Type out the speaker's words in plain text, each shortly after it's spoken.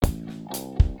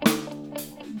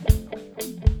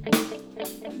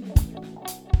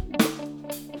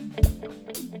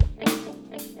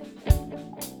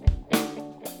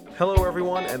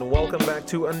and welcome back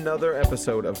to another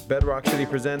episode of Bedrock City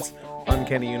Presents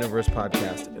Uncanny Universe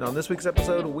Podcast. And on this week's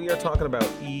episode, we are talking about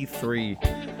E3.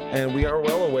 And we are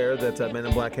well aware that Men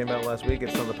in Black came out last week.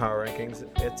 It's on the Power Rankings.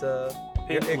 It's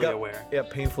painfully aware. Yeah,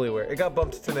 painfully aware. It got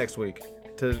bumped to next week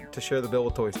to share the bill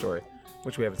with Toy Story,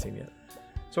 which we haven't seen yet.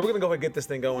 So we're going to go ahead and get this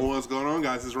thing going. What's going on,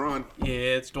 guys? It's Ron. Yeah,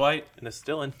 it's Dwight. And it's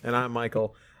Dylan. And I'm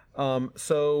Michael.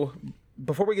 So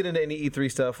before we get into any E3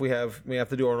 stuff, we have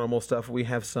to do our normal stuff. We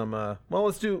have some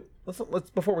let's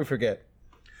before we forget.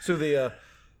 So the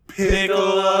Pickle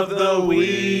of the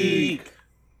Week.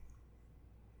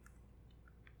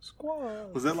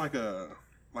 Squad. Was that like a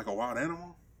wild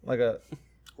animal?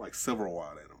 Like several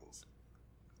wild animals.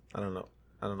 I don't know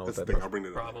That's what the that thing. is. I'll bring it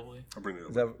up. Probably. I'll bring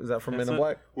it up. Is that from Men in it.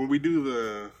 Black? When we do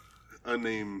the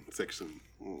unnamed section.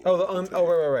 Right.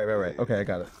 Okay, I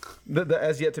got it. The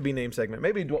as yet to be named segment.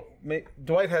 Maybe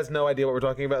Dwight has no idea what we're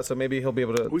talking about, so maybe he'll be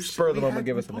able to spur the moment and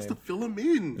give us a name. We're supposed to fill him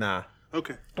in. Nah.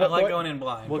 Okay. I like going in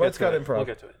blind. Dwight's got improv. We'll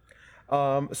get to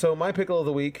it. So my pickle of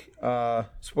the week,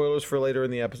 spoilers for later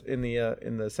in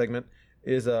the segment,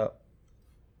 is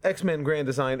X-Men Grand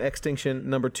Design Extinction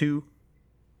number 2.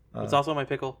 It's also my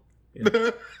pickle.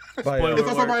 By, It's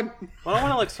also mine. Well, I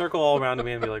don't want to circle all around to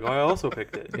me and be like, oh, I also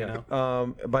picked it, you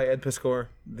know? by Ed Piskor,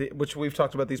 which we've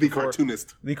talked about these The before.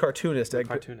 cartoonist. The cartoonist. Ed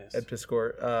cartoonist.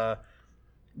 Piskor.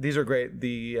 These are great.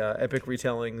 The epic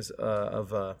retellings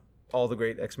of all the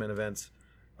great X-Men events.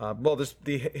 There's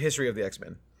the history of the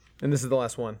X-Men. And this is the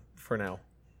last one for now.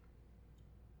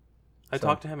 I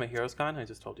talked to him at HeroesCon. I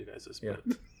just told you guys this. Yeah.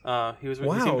 But, he seemed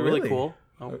really really? cool.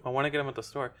 I want to get him at the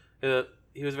store.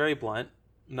 He was very blunt.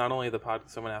 Not only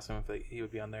someone asked him if he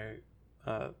would be on their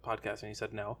podcast, and he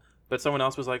said no. But someone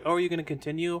else was like, "Oh, are you going to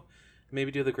continue?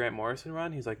 Maybe do the Grant Morrison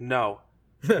run?" He's like, "No."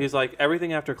 He's like,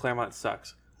 "Everything after Claremont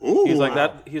sucks." Ooh, He's like wow.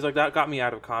 that. He's like that got me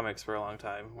out of comics for a long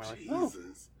time. We're like, oh,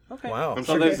 Jesus. okay. Wow. I'm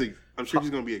So sure there's- he's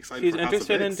going to be excited He's for House of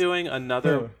interested in X. doing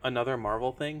another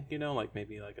Marvel thing, you know, like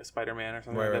maybe like a Spider-Man or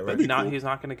something Right, like that. right, But right. Cool. he's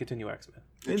not going to continue X-Men.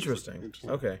 Interesting.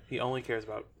 Okay. He only cares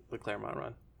about the Claremont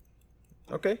run.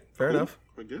 Okay. Fair enough.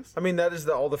 I guess. I mean, that is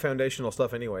all the foundational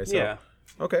stuff anyway. So. Yeah,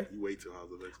 Okay. You wait till House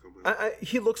of X comes out.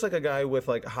 He looks like a guy with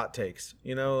like hot takes,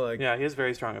 you know, like yeah, he has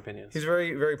very strong opinions. he's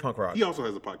very, very punk rock. He also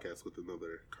has a podcast with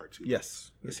another cartoon.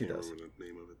 Yes, I yes, he can't does. remember the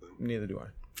name of it though. Neither do I.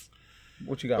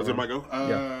 What you got? Was it Ron? my go?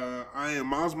 Yeah. I am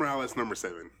Miles Morales number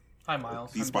 7. Hi,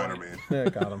 Miles. The Spider-Man. Yeah,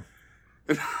 got him.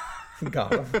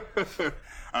 Got him.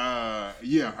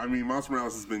 Yeah, I mean, Miles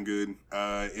Morales has been good.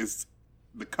 It's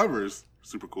the covers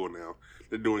super cool now.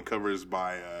 They're doing covers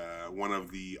by one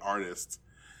of the artists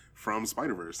from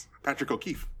Spider-Verse, Patrick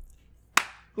O'Keefe.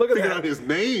 Look at Figured that. out his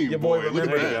name. Your boy Look at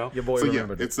remembered that. it. Your boy So yeah,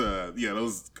 remembered it. it's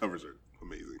those covers are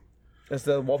amazing. That's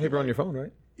the wallpaper on your phone,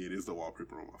 right? It is the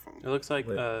wallpaper on my phone. It looks like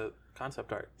Lit.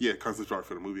 concept art. Yeah, concept art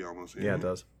for the movie almost. Yeah, it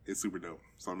does. It's super dope.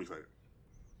 So I'm excited.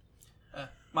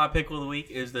 My pickle of the week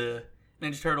is the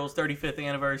Ninja Turtles 35th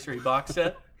anniversary box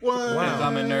set. What? Because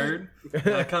I'm a nerd.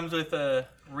 It comes with a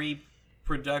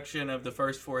reproduction of the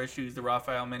first 4 issues, the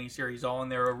Raphael miniseries, all in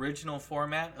their original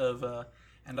format of,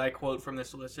 and I quote from the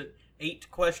solicit, 8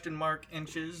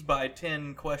 inches by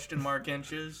 10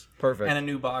 inches. Perfect. And a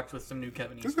new box with some new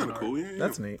Kevin That's Eastman kind of art. cool. Yeah, yeah.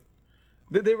 That's neat.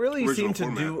 They really Original seem to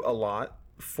format. do a lot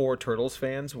for Turtles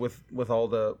fans with all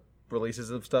the releases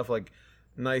of stuff, like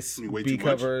nice You mean way B too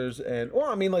much? covers and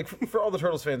I mean like for all the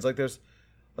Turtles fans, like there's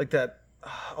like that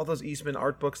all those Eastman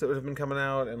art books that have been coming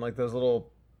out and like those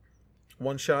little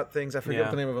one shot things. I forget Yeah.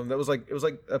 what the name of them. It was like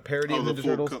a parody of the Ninja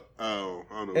full Turtles. I don't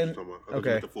know what And- you're talking about. I thought you okay.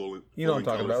 meant the full, You know what I'm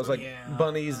talking about. It was like Yeah.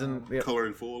 bunnies and yeah, color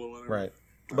in full or whatever. right.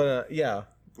 But yeah.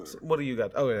 So what do you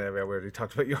got? Oh yeah, we already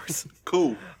talked about yours.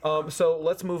 Cool. So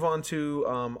let's move on to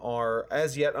our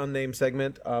as yet unnamed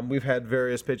segment. We've had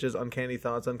various pitches, uncanny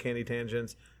thoughts, uncanny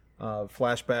tangents,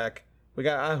 flashback. We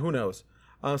got who knows.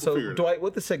 So figure it Dwight,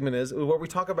 what the segment is where we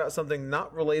talk about something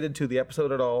not related to the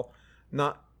episode at all,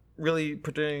 not really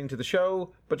pertaining to the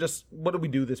show, but just what did we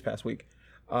do this past week?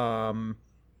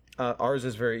 Ours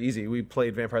is very easy. We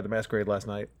played Vampire the Masquerade last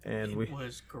night, and It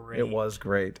was great. it was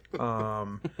great.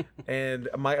 And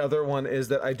my other one is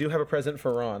that I do have a present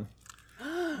for Ron.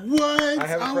 What? I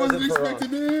have a I wasn't present for Ron.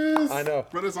 expecting this. I know.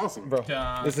 But it's awesome. Bro,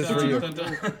 Dun, this is dun, for you. dun,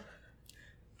 dun.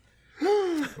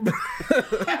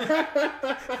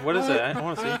 What is it? I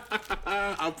want to see.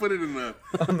 I'll put it in the.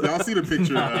 Y'all see the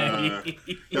picture.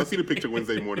 Y'all see the picture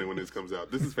Wednesday morning when this comes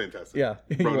out. This is fantastic. Yeah,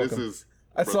 you're bro. welcome. This is.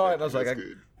 I bro, saw it and I was like,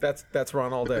 that's good. that's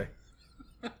Ron all day.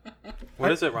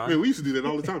 What is it, Ron? Man, we used to do that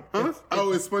all the time. Huh?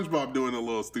 Oh, it's SpongeBob doing a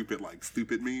little stupid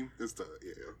meme. It's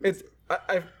It's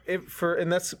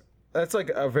and that's like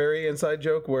a very inside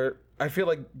joke where I feel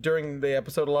like during the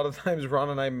episode, a lot of times Ron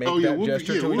and I make that we'll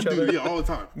gesture to we'll each other all the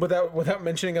time. without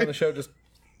mentioning on the show. Just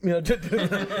They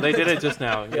did it just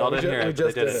now. Y'all we didn't hear we it.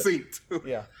 just They did did it. Synced.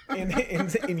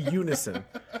 yeah, in unison.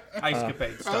 Ice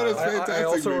Capade Oh, style. that's I fantastic,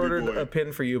 also baby ordered boy. a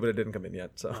pin for you, but it didn't come in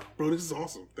yet. So Bro, this is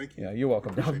awesome. Thank you. yeah, you're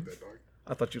welcome, dog. Appreciate that, dog.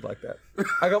 I thought you'd like that.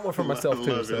 I got one for myself I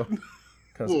too. love So it.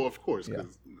 'cause- Well, of course.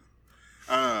 'Cause,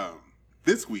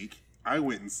 this week, I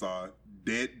went and saw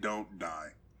Dead Don't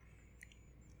Die.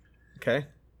 okay,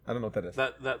 I don't know what that is.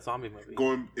 That zombie movie.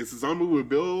 It's a zombie movie with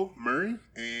Bill Murray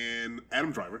and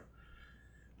Adam Driver,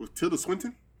 with Tilda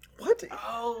Swinton What?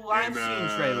 Oh, I've and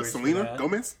seen trailers. Selena for that.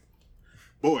 Gomez.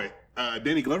 Boy,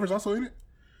 Danny Glover's also in it.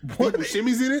 What?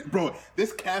 Shimmy's in it, bro.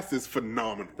 This cast is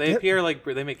phenomenal. They appear like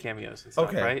they make cameos and stuff,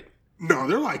 Okay. right? No,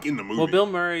 they're like in the movie. Well, Bill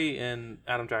Murray and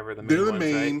Adam Driver are the main they're the ones,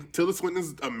 main. right? Tilda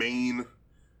Swinton's a main.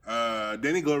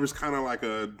 Danny Glover's kind of like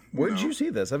a. Where did know, you see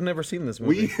this? I've never seen this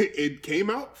movie. It came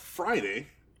out Friday,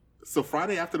 so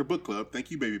Friday after the book club. Thank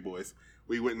you, baby boys.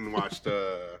 We went and watched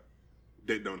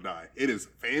Dead Don't Die. It is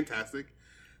fantastic.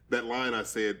 That line I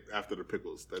said after the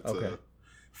pickles. That's Okay. a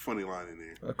funny line in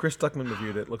there. Chris Stuckman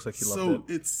reviewed it. Looks like he loved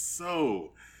it. It's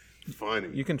so funny.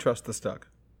 You can trust the Stuck.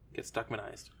 Get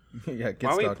Stuckmanized. Yeah, get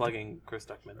Why are we stuck. plugging Chris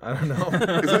Stuckman? I don't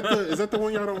know. Is that the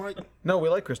one y'all don't like? No, we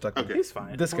like Chris Stuckman. Okay. He's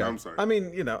fine. This guy. I'm sorry. I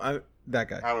mean, that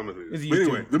guy. I don't know who it It's is. a But YouTube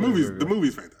anyway, the movie movie's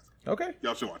reviewer. fantastic. Okay.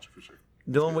 Y'all should watch it for sure.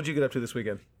 Dylan, what'd you get up to this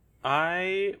weekend?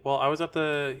 I was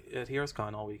at Heroes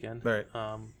Con all weekend. Right.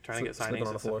 Trying to get Sleeping on signings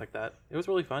the and floor. stuff like that. It was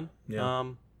really fun. Yeah.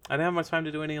 I didn't have much time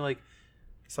to do any like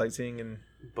Sightseeing and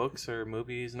books or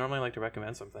movies. Normally, I like to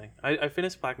recommend something. I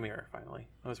finished Black Mirror finally.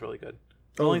 That was really good.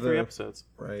 Oh, Only the- 3 episodes.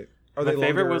 right. Are My they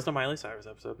favorite longer? was the Miley Cyrus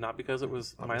episode, not because it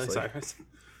was Obviously. Miley Cyrus.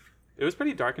 It was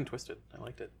pretty dark and twisted. I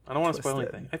liked it. I don't want to spoil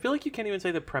Twisted. anything. I feel like you can't even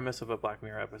say the premise of a Black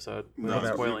Mirror episode No, without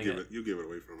Without spoiling you it. give it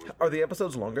away from me. Are the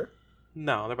episodes longer?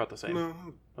 No, they're about the same. No,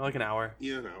 They're like an hour.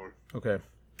 yeah, an hour. Okay. All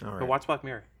But right. watch Black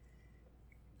Mirror.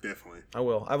 Definitely. I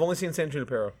will. I've only seen San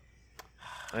Junipero.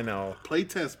 I know.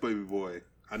 Playtest, baby boy.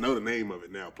 I know the name of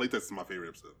it now. Playtest is my favorite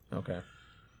episode. Okay.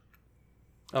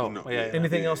 Oh, No. yeah.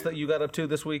 Anything Yeah. else that you got up to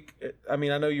this week? I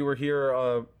mean, I know you were here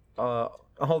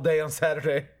all day on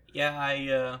Saturday. Yeah,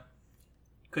 I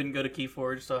couldn't go to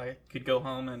Keyforge, so I could go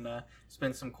home and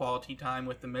spend some quality time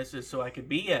with the missus so I could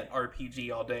be at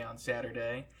RPG all day on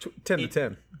Saturday. 10 to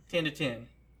 10. 10 to 10.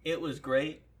 It was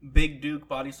great. Big Duke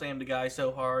body slammed a guy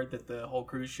so hard that the whole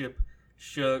cruise ship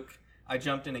shook. I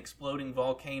jumped an exploding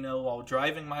volcano while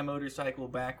driving my motorcycle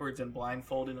backwards and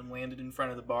blindfolded and landed in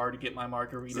front of the bar to get my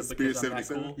margarita Is that because Spirit I'm that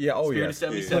 77? cool. Yeah, oh, Spirit yeah. of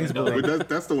 77. Please no. believe But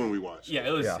that's the one we watched. Yeah,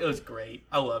 it was great.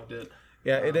 I loved it.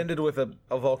 Yeah, it ended with a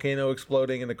volcano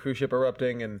exploding and the cruise ship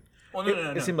erupting, and Well,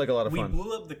 no. it seemed like a lot of fun. We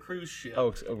blew up the cruise ship,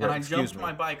 Oh, and I excuse jumped me.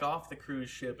 my bike off the cruise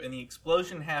ship, and the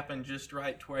explosion happened just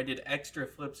right to where I did extra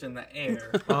flips in the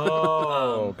air.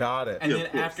 Oh, got it. And Yeah, then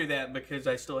of course. after that, because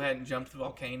I still hadn't jumped the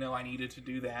volcano, I needed to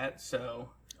do that, so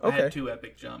I Okay. had 2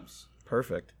 epic jumps.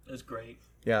 Perfect. It was great.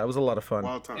 Yeah, it was a lot of fun.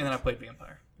 Wild times. And then I played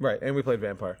Vampire. Right, and we played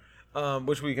Vampire,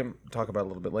 which we can talk about a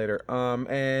little bit later.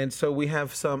 And so we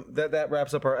have some that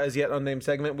wraps up our as yet unnamed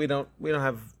segment. We don't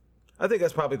have. I think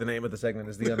that's probably the name of the segment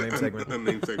is the unnamed segment.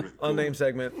 Unnamed segment. Cool. Unnamed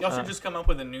segment. Y'all should just come up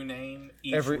with a new name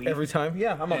each week. every time.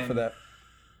 Yeah, I'm up for And that.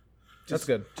 That's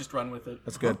good. Just run with it.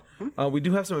 That's good. We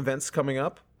do have some events coming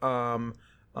up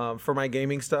for my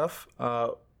gaming stuff.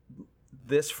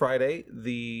 This Friday,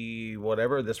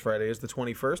 this Friday is the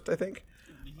 21st, I think.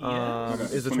 Yeah.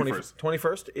 Is the 21st.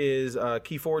 21st is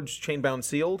Keyforge Chainbound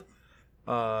Sealed.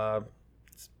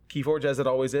 Keyforge as it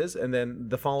always is, and then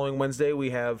the following Wednesday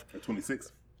we have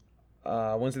 26.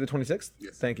 Wednesday the 26th.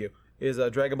 Yes. Thank you. Is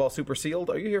Dragon Ball Super Sealed?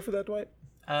 Are you here for that, Dwight?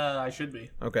 I should be.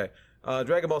 Okay.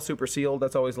 Dragon Ball Super Sealed.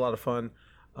 That's always a lot of fun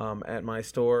at my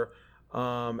store.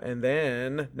 And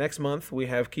then next month we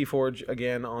have Keyforge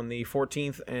again on the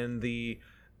 14th and the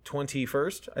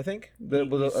 21st, I think. You Are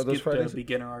those skipped Fridays?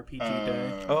 beginner RPG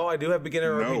day. Oh, I do have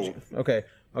beginner No. RPG.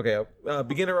 Okay.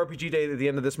 Beginner RPG day at the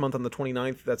end of this month on the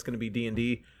 29th. That's going to be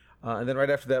D&D. And then right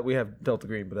after that we have Delta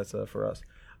Green, but that's for us.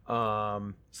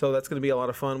 So that's going to be a lot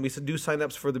of fun. We do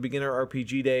sign-ups for the beginner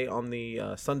RPG day on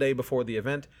the Sunday before the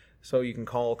event. So you can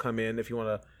come in if you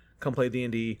want to come play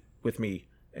D&D with me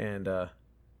and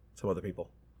some other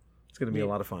people. It's going to be a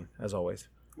lot of fun, as always.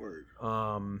 Word.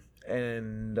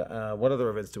 And what other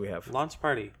events do we have? Launch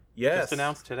party. Yes. Just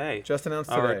announced today. Just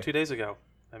announced Or today. 2 days ago.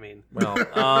 I mean, Well,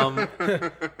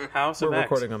 House we're of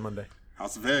X. recording on Monday.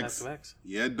 House of X. House of X.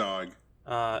 Yeah, dog.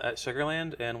 At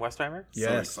Sugarland and Westheimer. Yes.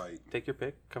 So excited. Take your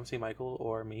pick. Come see Michael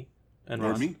or me. And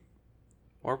Or Ron. me.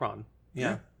 Or Ron. Yeah.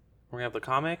 Yeah. We're going to have the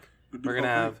comic. We'll do We're going to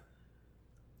both have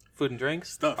food and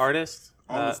drinks. Stuff. Artists.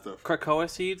 All the stuff. Krakoa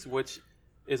seeds, which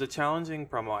is a challenging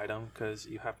promo item because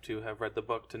you have to have read the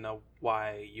book to know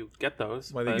why you get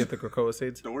those. Why do you get the Krakoa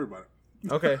seeds? Don't worry about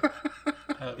it. Okay.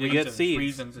 You get seeds.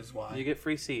 Reasons is why. You get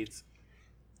free seeds,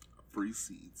 Free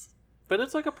seeds. but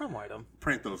it's like a promo item.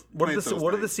 Plant those. What do plant those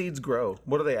the things. seeds grow?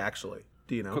 What are they actually?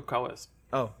 Do you know? Krakoas.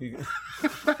 Oh, you,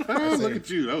 Look at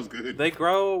you. That was good. They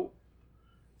grow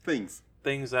Things.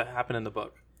 things that happen in the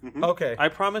book. okay. I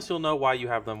promise you'll know why you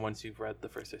have them once you've read the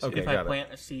first issue. Okay. If got I it.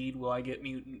 plant a seed, will I get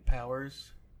mutant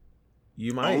powers?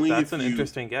 You might. Only That's if an you-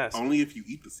 interesting guess. Only if you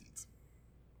eat the seeds.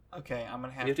 Okay, I'm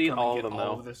gonna have, You have to eat come all and of get them,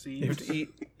 all though. of the seeds. You have to eat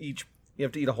each. You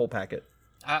have to eat a whole packet.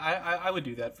 I would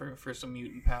do that for some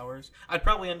mutant powers. I'd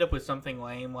probably end up with something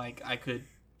lame, like I could,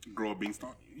 Grow a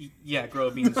beanstalk. grow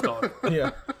a beanstalk.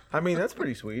 Yeah. I mean, that's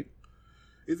pretty sweet.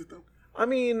 Is it though? I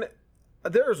mean,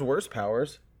 there's worse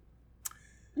powers.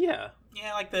 Yeah.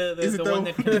 Yeah, like the Is it one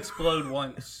though? that can explode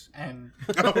once and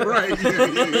Oh right.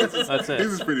 Yeah. That's it.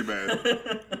 This is pretty bad.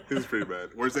 This is pretty bad.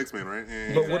 Where's X-Men, right?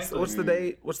 Yeah. But Exactly. what's the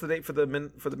date? What's the date for the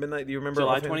midnight? Do you remember?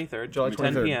 July offhand? 23rd. July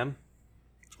 10 23rd. p.m.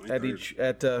 At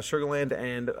 23rd. Sugarland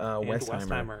and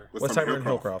Westheimer. Westheimer. And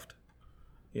Hillcroft.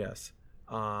 Yes.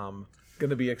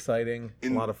 Gonna be exciting. A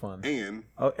lot of fun. And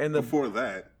Oh, and the before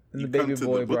that, and you the come baby to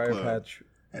boy the book Briar club Patch.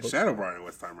 at Shadowbriar in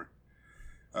Westheimer.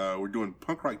 We're doing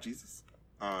Punk Rock Jesus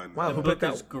on Wow, the who book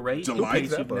picked is that? great. July- in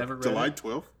case that you've book? never read July it.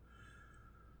 12th.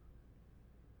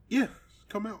 Yeah,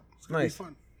 come out. It's gonna Nice. be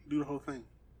fun. Do the whole thing.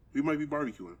 We might be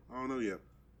barbecuing. I don't know yet.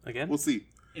 Again? We'll see.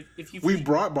 If you We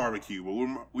brought barbecue,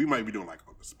 but we might be doing like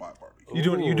on the spot barbecue. You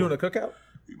doing Ooh. a cookout?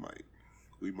 We might.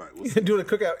 We'll You see. doing a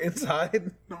cookout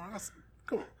inside No,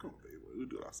 come on, baby. We'll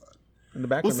do it outside. in the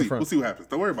back We'll or in the see. front? We'll see what happens.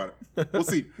 Don't worry about it. We'll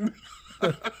see.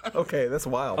 Okay, that's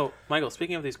wild. Oh, Michael,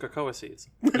 speaking of these Krakoa seeds,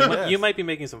 Yes. you might be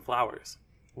making some flowers.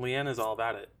 Leanne is all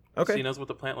about it. Okay. She knows what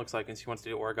the plant looks like, and she wants to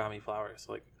do origami flowers.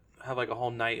 Like, have like a whole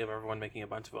night of everyone making a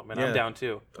bunch of them. And Yeah. I'm down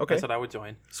too. Okay. I said I would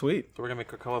join. Sweet. So we're going to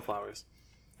make Krakoa flowers.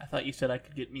 I thought you said I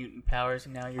could get mutant powers,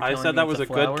 and now you're. I telling said me that it's was a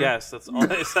flower? good guess. That's all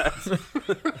I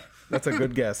said. That's a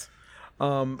good guess.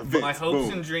 My hopes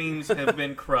Boom. and dreams have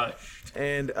been crushed.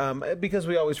 And because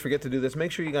we always forget to do this,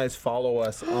 make sure you guys follow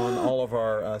us on all of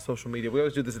our social media. We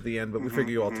always do this at the end, but we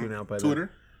figure you all tune out by then.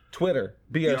 Twitter. Twitter,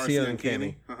 BRC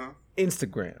Uncanny. Uh-huh.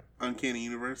 Instagram, Uncanny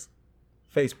Universe.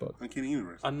 Facebook, Uncanny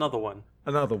Universe. Another one.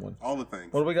 another one. All the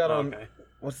things. What do we got on? Okay.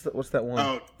 What's that one?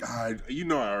 Oh God, you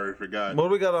know I already forgot. What do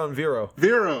we got on Vero?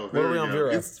 Vero. What are we on Vero?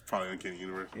 It's probably Uncanny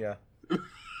Universe. Yeah.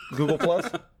 Google Plus,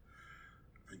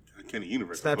 Uncanny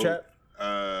Universe. Snapchat.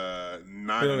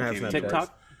 Not We don't have Uncanny Snapchat. Universe.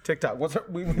 TikTok? TikTok.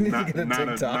 We need Not- to get a not a-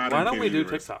 TikTok. not Why don't we Uncanny do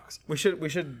Universe. TikToks? We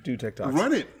should do TikToks.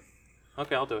 Run it.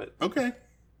 Okay, I'll do it. Okay.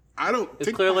 I don't. Is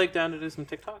TikTok- Clear Lake down to do some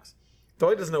TikToks?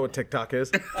 Doyle doesn't know what TikTok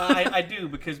is. I do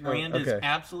because Miranda's okay.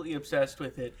 absolutely obsessed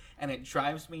with it, and it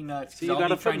drives me nuts. So you Because I'll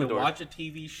got be a foot in trying the to door. watch a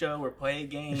TV show or play a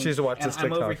game. She needs to watch and this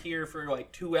I'm over TikTok. here for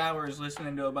like 2 hours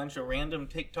listening to a bunch of random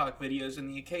TikTok videos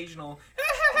and the occasional.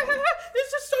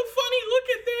 This is so funny. Look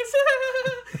at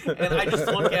this. And I just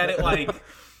look at it like,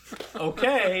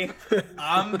 okay,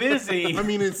 I'm busy. I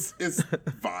mean, it's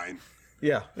fine.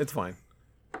 Yeah, it's fine.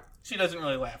 She doesn't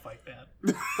really laugh like that.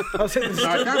 I was saying this,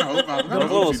 I kind of hope. I I'm a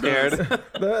little scared.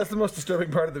 that's the most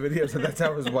disturbing part of the video, so that's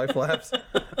how his wife laughs.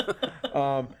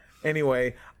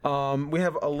 Anyway, we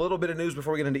have a little bit of news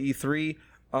before we get into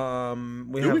E3.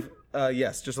 We have,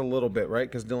 yes, just a little bit, right?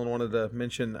 Because Dylan wanted to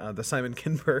mention the Simon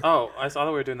Kinberg. Oh, I thought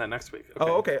we were doing that next week.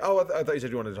 Oh, okay. Oh, I thought you said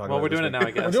you wanted to talk about it. Well, we're this doing it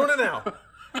week. now, I guess. We're doing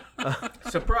it now.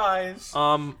 Surprise.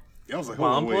 Yeah, I was like, Well,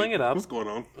 hold on, I'm wait. pulling it up. What's going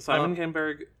on? Simon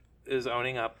Kinberg is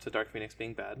owning up to Dark Phoenix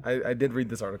being bad. I did read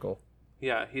this article.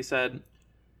 Yeah, he said,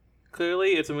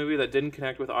 clearly it's a movie that didn't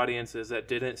connect with audiences that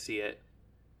didn't see it.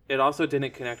 It also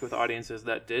didn't connect with audiences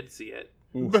that did see it.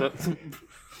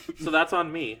 So that's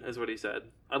on me, is what he said.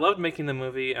 I loved making the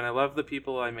movie, and I love the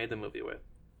people I made the movie with.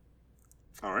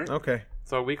 All right. Okay.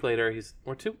 So a week later,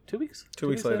 or 2 weeks? 2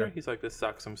 weeks later. He's like, this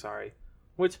sucks, I'm sorry.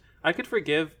 Which I could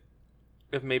forgive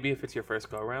if it's your first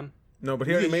go-around. No, but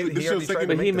he already Yeah, made. this He already is your tried to second-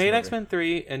 But make he this made movie. X-Men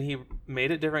 3, and he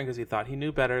made it different because he thought he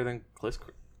knew better than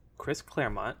Chris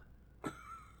Claremont.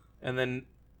 And then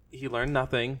he learned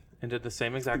nothing and did the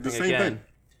same exact The thing same again. thing.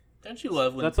 Don't you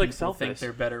love when That's, people like, selfish. think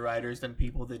they're better writers than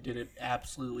people that did it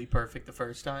absolutely perfect the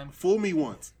first time? Fool me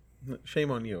once. Shame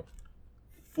on you.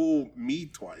 Fool me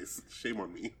twice. Shame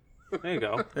on me. There you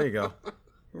go. There you go.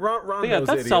 Ron But yeah, knows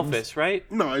that's idioms. selfish, right?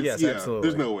 No, it's, Yes, yeah, absolutely.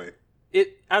 there's no way.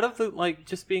 It out of the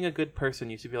just being a good person,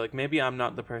 you should be like, maybe I'm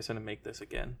not the person to make this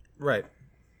again. Right.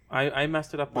 I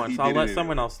messed it up But he once. I'll did it let anyway.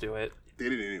 someone else do it.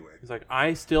 Did it anyway. He's like,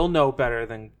 I still know better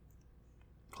than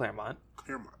Claremont.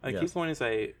 Claremont. I Yes. keep wanting to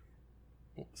say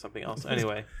something else.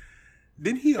 Anyway,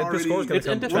 Didn't he the already? score's gonna it's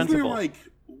come- Wasn't there indefensible. like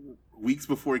weeks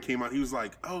before it came out, he was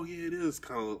like, "Oh yeah, it is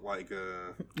kind of like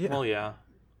Yeah. Well, yeah.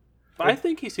 But I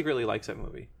think he secretly likes that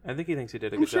movie. I think he thinks he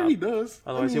did a I'm good sure job. he does.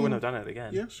 Otherwise, I he wouldn't mean, have done it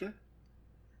again. Yeah, sure.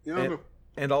 Yeah, I don't know.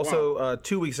 And also,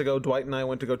 2 weeks ago, Dwight and I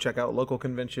went to go check out local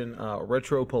convention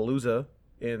Retropalooza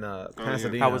in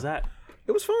Pasadena. How was that?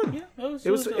 It was fun. Yeah, It's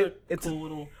it's a cool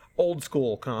little. old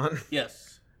school con,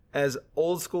 Yes. as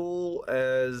old school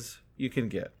as you can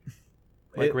get.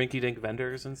 Like rinky-dink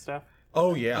vendors and stuff?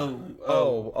 Oh yeah.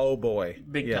 Oh boy.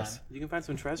 Big yes. time. You can find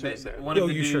some treasures there. One of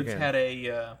the you dudes sure can. had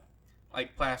a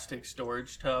like plastic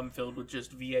storage tub filled with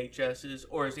just VHSs,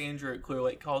 or as Andrew at Clear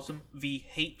Lake calls them,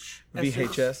 VHS.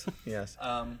 VHS. Yes.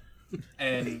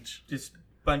 And just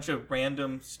bunch of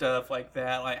random stuff like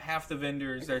that. Like half the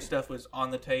vendors, their stuff was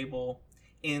on the table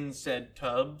in said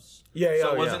tubs. Yeah, So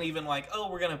yeah, it wasn't yeah. even like, oh,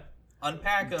 we're gonna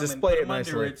unpack them Display it and put them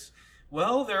under. nicely. It's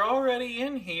well, they're already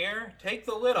in here. Take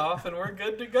the lid off, and we're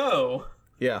good to go.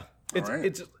 Yeah. right.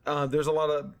 It's there's a lot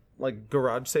of like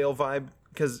garage sale vibe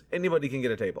because anybody can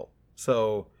get a table.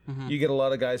 So you get a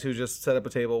lot of guys who just set up a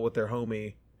table with their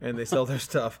homie and they sell their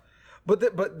stuff.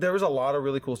 But there was a lot of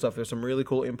really cool stuff. There's some really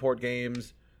cool import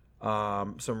games,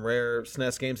 some rare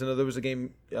SNES games. I know there was a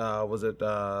game. Was it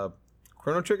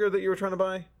Chrono Trigger that you were trying to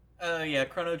buy? Yeah,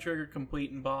 Chrono Trigger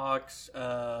Complete in Box.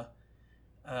 What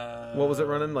was it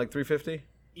running? Like $350?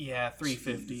 Yeah,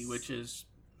 350, which is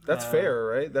That's fair,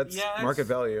 right? That's yeah, that's- market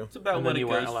value. it's about And what then it you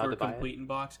weren't goes allowed for to buy it? Complete in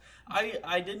Box.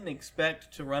 I didn't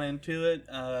expect to run into it.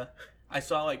 I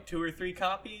saw like 2 or 3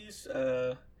 copies.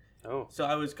 Oh. So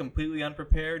I was completely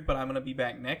unprepared, but I'm going to be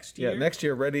back next year. Yeah, next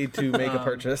year, ready to make a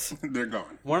purchase. They're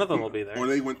gone. One of them will be Or there.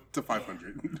 they went to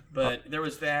 500. But there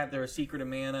was that. There was Secret of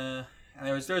Mana. And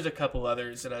there was a couple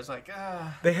others that I was like,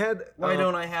 They had. why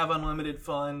don't I have unlimited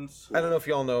funds? I don't know if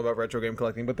y'all know about retro game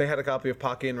collecting, but they had a copy of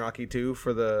Pocky and Rocky 2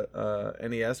 for the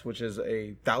NES, which is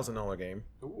a $1,000 game.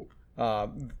 Ooh.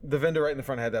 The vendor right in the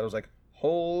front had that. I was like,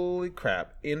 holy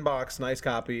crap! Inbox, nice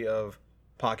copy of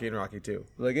Pocky and Rocky 2.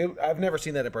 Like I've never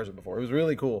seen that in person before. It was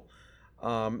really cool.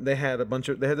 They had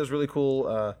this really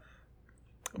cool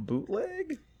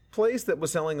bootleg place that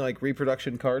was selling like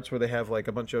reproduction carts where they have like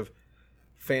a bunch of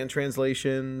fan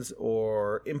translations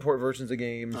or import versions of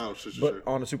games, Oh, sure. but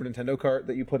on a Super Nintendo cart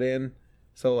that you put in.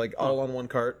 So like all on one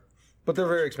cart. But they're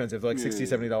very expensive, like $60,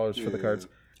 $70 for the carts.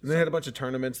 And they had a bunch of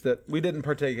tournaments that we didn't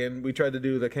partake in. We tried to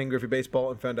do the Ken Griffey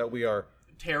baseball and found out we are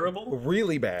Terrible.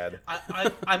 really bad.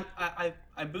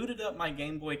 I booted up my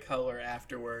Game Boy Color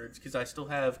afterwards because I still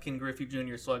have Ken Griffey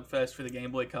Jr. Slugfest for the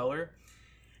Game Boy Color.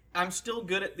 I'm still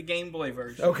good at the Game Boy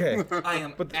version. Okay. I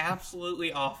am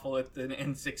absolutely awful at the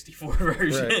N64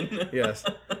 version. Right. Yes.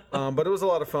 But it was a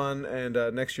lot of fun,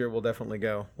 and next year we'll definitely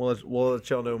go. We'll let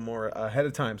y'all know more ahead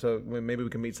of time, so maybe we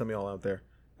can meet some of y'all out there.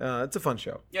 It's a fun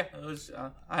show. Yeah, it was.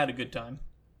 I had a good time.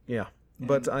 Yeah.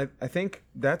 But I think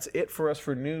that's it for us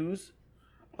for news.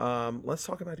 Let's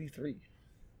talk about E3.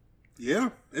 Yeah,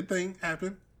 that thing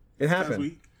happened. It last happened.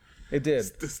 week. It did.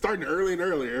 It's starting early and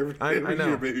earlier every know.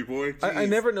 year, baby boy. I Jeez.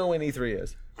 never know when E3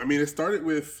 is. I mean, it started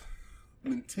with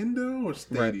Nintendo or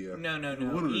Stadia. No.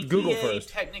 One of the- ETA Google first.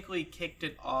 technically kicked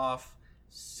it off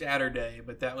Saturday,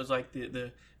 but that was like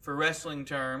the for wrestling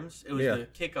terms, it was Yeah. the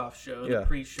kickoff show, Yeah. the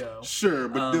pre-show. Sure,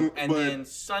 but Then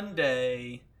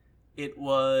Sunday, it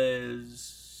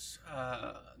was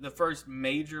the first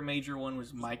major one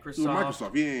was Microsoft.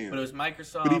 Microsoft, yeah. But it was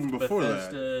Microsoft, But even before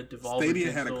Bethesda, Devolver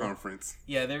Stadia had a Digital. conference,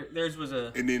 Yeah, theirs was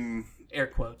a and then air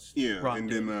quotes. yeah, and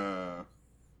did. then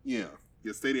yeah,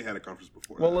 Stadia had a conference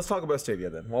before. Well, that. let's talk about Stadia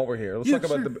then while we're here. Let's Yeah, talk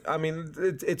about sure. I mean,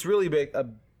 it's really a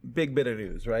big bit of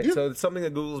news, right? Yeah. So it's something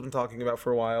that Google's been talking about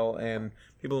for a while, and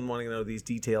people have been wanting to know these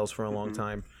details for a long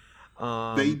time.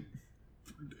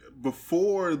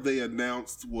 Before they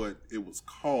announced what it was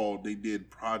called, they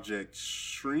did Project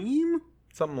Stream.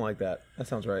 Something like that. That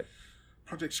sounds right.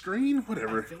 Project Screen,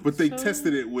 whatever. I think But they so.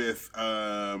 tested it with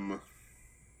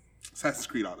Assassin's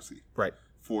Creed Odyssey Right.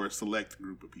 for a select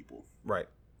group of people, Right.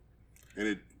 and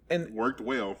it And worked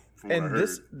well. From what I and heard.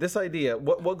 this idea,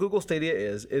 what Google Stadia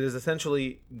is, it is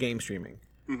essentially game streaming,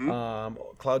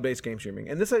 cloud-based game streaming.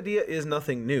 And this idea is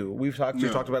nothing new. We've talked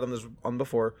about on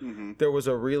before. There was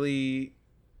a really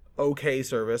okay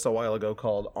service a while ago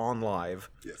called OnLive,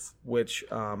 Yes. which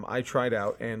I tried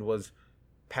out and was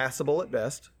passable at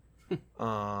best.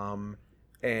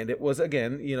 And it was,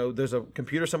 again, there's a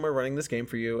computer somewhere running this game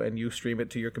for you, and you stream it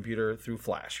to your computer through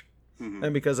Flash.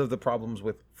 And because of the problems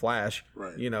with Flash,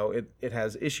 Right. it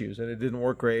has issues and it didn't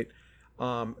work great.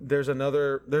 There's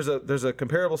a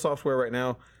comparable software right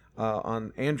now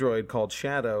on Android called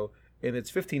Shadow, and it's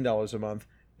 $15 a month.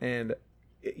 And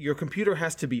your computer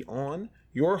has to be on.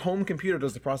 Your home computer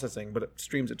does the processing, but it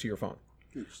streams it to your phone.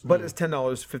 But it's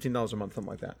 $10, $15 a month, something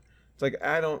like that. It's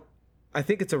like I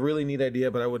think it's a really neat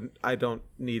idea, but I don't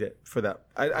need it for that.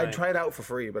 I'd try it out for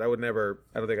free, but I don't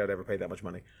think I'd ever pay that much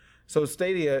money. So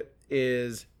Stadia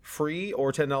is free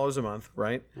or $10 a month,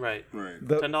 right? Right. Right.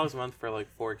 $10 a month for like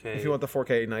 4K. If you want the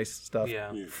 4K nice stuff.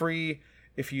 Yeah. Free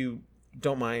if you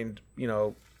don't mind,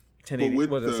 1080. with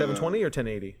Was it the- 720 or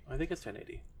 1080? I think it's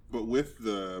 1080. But with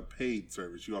the paid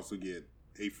service, you also get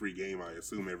a free game, I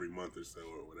assume, every month or so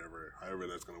or whatever. However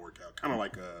that's going to work out. Kind of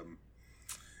like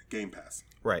Game Pass.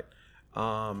 Right.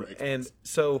 And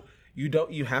so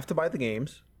you have to buy the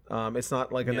games. It's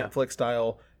not like a Yeah. Netflix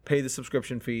style pay the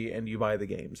subscription fee and you buy the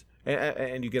games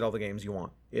and you get all the games you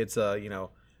want. It's Not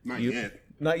yet.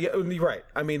 Not yet. Right.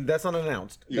 I mean, that's not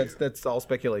announced. Yeah. That's all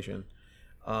speculation.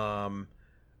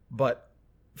 But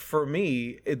for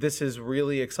me, this is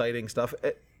really exciting stuff.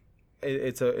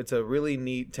 It's a really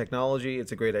neat technology.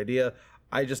 It's a great idea.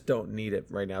 I just don't need it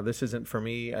right now. This isn't for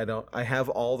me. I have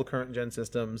all the current gen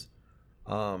systems.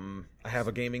 I have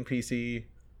a gaming PC.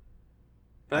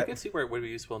 But I can see where it would be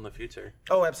useful in the future.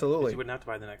 Oh, 'Cause absolutely. you wouldn't have to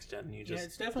buy the next gen. You just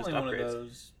It's definitely just one of upgrades.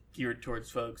 those geared towards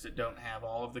folks that don't have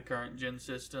all of the current gen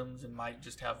systems and might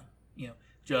just have,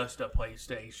 just a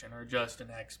PlayStation or just an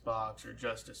Xbox or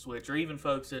just a Switch, or even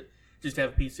folks that just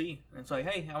have a PC. And it's like,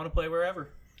 hey, I want to play wherever.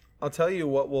 I'll tell you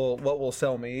what will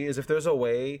sell me is if there's a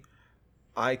way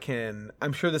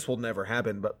I'm sure this will never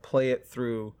happen, but play it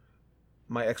through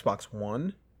my Xbox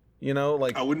One.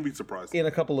 I wouldn't be surprised. In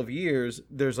a couple of years,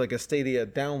 there's like a Stadia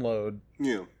download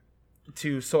Yeah.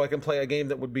 so I can play a game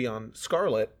that would be on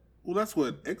Scarlet. Well, that's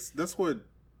what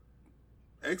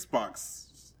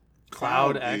Xbox Cloud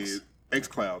Cloud X. is.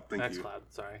 XCloud, thank you. XCloud,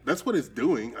 sorry. That's what it's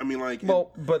doing. I mean, like,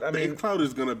 But the mean, XCloud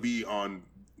is going to be on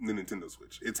the Nintendo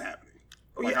Switch. It's happening.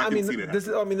 Like, yeah, I can see that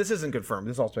happening. this isn't confirmed.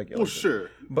 This is all speculation. Well, sure,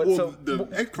 But the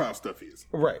XCloud stuff is.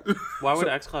 Right. Why would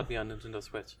XCloud be on Nintendo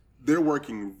Switch? They're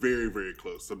working very, very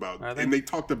close about, Are they? and they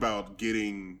talked about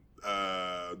getting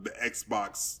the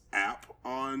Xbox app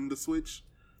on the Switch,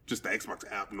 just the Xbox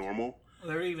app normal. Well,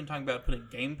 they were even talking about putting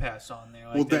Game Pass on there.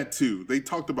 Like Well, that too. They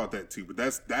talked about that too, but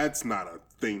that's not a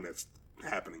thing that's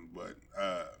happening. But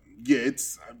yeah,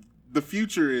 it's the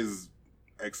future is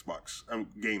Xbox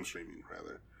game streaming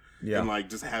rather, Yeah. and like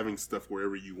just having stuff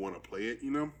wherever you want to play it,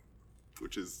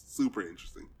 which is super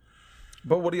interesting.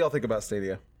 But what do y'all think about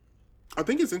Stadia? I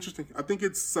think it's interesting. I think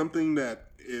it's something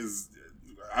that is.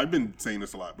 I've been saying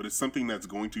this a lot, but it's something that's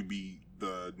going to be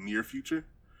the near future.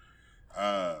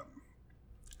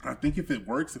 I think if it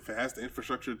works, if it has the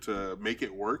infrastructure to make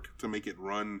it work, to make it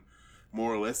run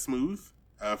more or less smooth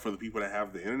for the people that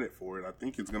have the internet for it, I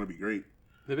think it's going to be great.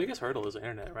 The biggest hurdle is the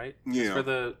internet, right? Yeah. For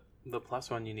the plus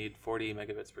one, you need 40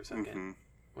 megabits per second, Mhm.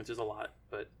 which is a lot.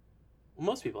 But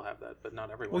most people have that, but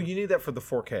not everyone. Well, you need that for the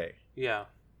 4K. Yeah.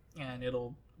 and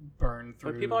it'll burn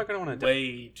through. But people aren't going to want to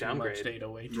way too downgrade. much data.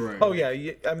 Way too. Right. Oh yeah.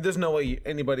 I mean, there's no way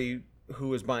anybody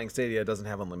who is buying Stadia doesn't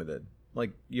have unlimited.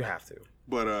 Like you have to.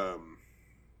 But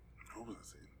what was I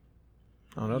saying?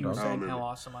 Oh no, You were no. saying remember. how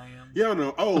awesome I am. Yeah,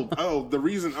 no. The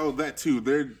reason. That too.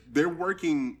 They're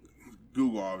working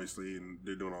Google obviously, and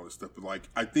they're doing all this stuff. But like,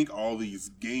 I think all these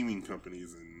gaming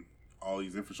companies and all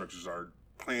these infrastructures are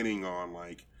planning on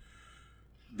like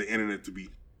the internet to be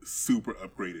super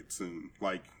upgraded soon,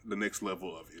 like the next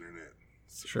level of internet.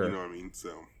 Sure. You know what I mean? So.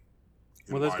 and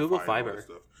Well, there's Google Wi-Fi and all that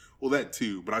Fiber. stuff. Well, that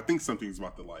too. But I think something's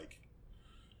about to like,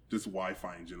 just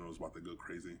Wi-Fi in general is about to go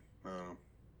crazy.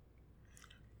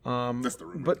 That's the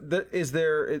rumor. But is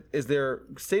there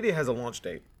Stadia has a launch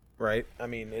date, right? I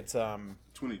mean, it's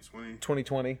 2020.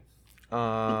 2020.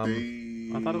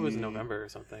 I thought it was November or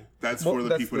something. That's Well, for the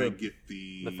that's people the- that get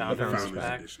the The Founders Founders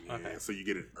Pack? Edition. Yeah, Okay. so you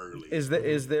get it early. Is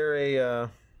there a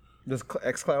does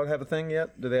XCloud have a thing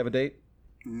yet? Do they have a date?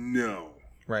 No.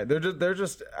 Right. They're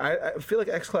just I feel like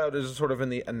XCloud is sort of in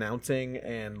the announcing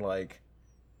and like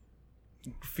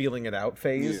feeling it out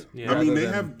phase. Yeah. I mean,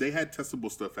 rather they had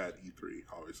testable stuff at E3,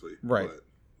 obviously. Right. But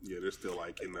yeah, they're still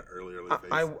like in the early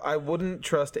phase. I wouldn't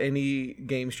trust any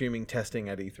game streaming testing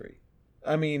at E3.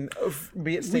 I mean,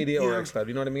 be it Stadia or yeah. XCloud,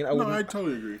 you know what I mean? I no, wouldn't I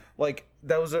totally agree. like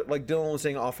that was like Dylan was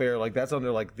saying off air, like that's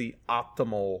under like the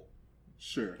optimal.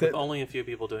 Sure. That- With only a few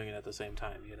people doing it at the same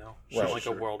time, Right. Not like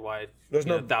a worldwide. There's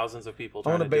no- thousands of people I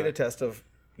trying want a to do beta it. test of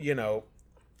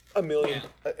a million,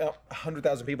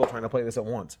 100,000 people trying to play this at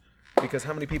once. Because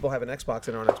how many people have an Xbox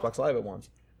and are on Xbox Live at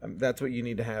once? That's what you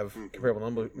need to have comparable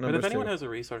numbers. But if anyone to. has the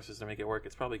resources to make it work,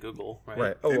 it's probably Google, right?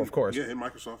 Right. Oh, And- of course. Yeah, and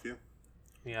Microsoft, yeah.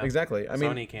 Yeah. Exactly. I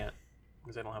mean, Sony can't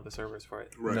because they don't have the servers for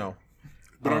it. Right. no.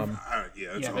 But Um, yeah, that's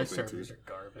Yeah, the their whole thing servers too. are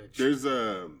garbage. There's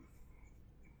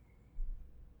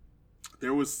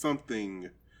there was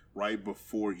something right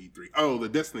before E3. Oh, the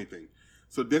Destiny thing.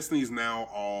 So Destiny's now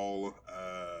all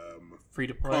free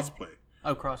to play. Crossplay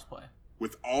Oh, crossplay.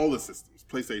 with all the systems.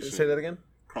 PlayStation. Say that again.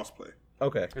 Crossplay.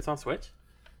 Okay. It's on Switch.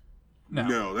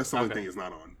 No, that's the only Okay. thing it's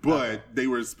not on. But they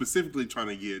were specifically trying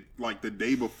to get, like, the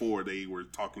day before they were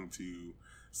talking to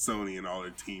Sony and all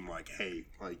their team, like, hey,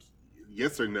 like,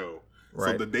 yes or no. So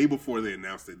Right. the day before they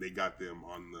announced it, they got them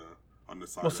on the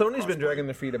side. Well, of the Sony's been crossplay. dragging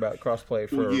their feet about crossplay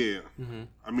for. Well, yeah. Mm-hmm.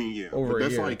 I mean, yeah. Over But a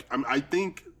that's year. like, I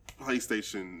think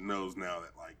PlayStation knows now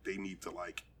that, like, they need to,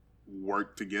 like,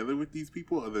 work together with these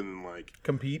people other than, like,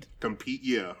 Compete. compete,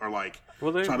 yeah, or, like,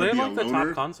 Well, they're trying to be like a the loner.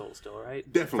 top console still, right?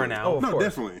 Definitely. For now. Oh, of no, course.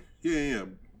 definitely. Yeah.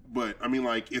 But, I mean,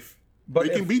 like, if But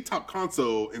they if, can be top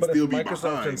console and but still if be Microsoft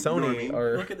behind, and you know Sony what I mean?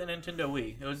 are. Look at the Nintendo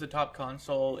Wii. It was the top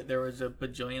console. There was a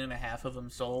bajillion and a half of them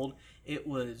sold. It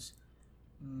was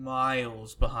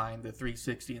miles behind the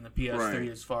 360 and the PS3 Right.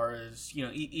 as far as, you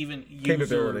know, even user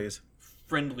Capabilities,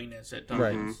 friendliness at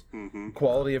Right. times. Mm-hmm.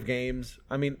 quality of games.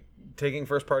 I mean, taking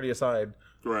first party aside,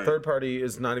 Right. third party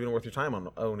is not even worth your time on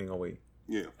owning a Wii.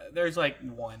 Yeah. There's like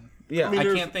one. Yeah, I mean, I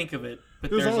there's- can't think of it, but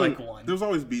There's there's always, like one. There's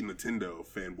always be Nintendo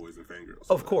fanboys and fangirls.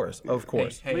 of course, of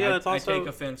course. Hey, But yeah, I, it's also- I take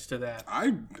offense to that.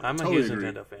 I'm a totally huge agree.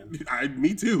 Nintendo fan.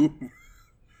 Me too.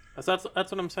 That's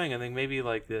what I'm saying. I think maybe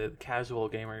like the casual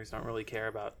gamers don't really care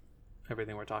about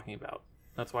everything we're talking about.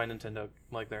 That's why Nintendo,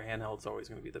 like their handheld's always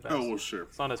going to be the best. Oh well, sure.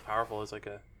 It's not as powerful as like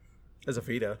a As a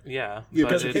Vita, yeah. Yeah, but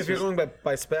because it's if you're just- going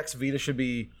by specs, Vita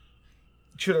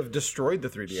should have destroyed the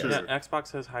 3DS. Sure. yeah,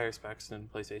 Xbox has higher specs than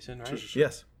PlayStation, right? Sure.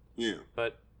 Yes, Yeah.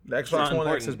 But the Xbox not One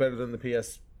X important. is better than the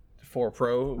PS4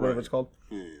 Pro, whatever Right. it's called,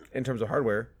 Yeah. in terms of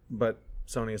hardware. But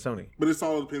Sony is Sony. But it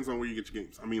all depends on where you get your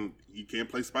games. I mean, you can't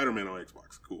play Spider-Man on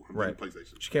Xbox. Cool. I'm Right. playing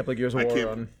PlayStation. She can't play Gears of I War can't.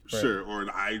 on. Sure. Or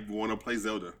I want to play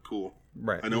Zelda. Cool.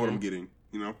 Right. I know what I'm getting.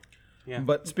 You know. yeah,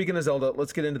 But speaking of Zelda,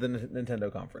 let's get into the Nintendo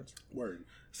conference. Word.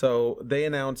 So they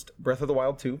announced Breath of the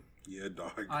Wild 2. Yeah,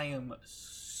 dog. I am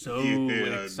so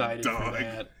Yeah, excited dog. for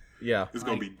that. Yeah, It's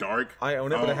gonna be dark. I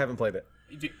own it, but I Oh, haven't played it.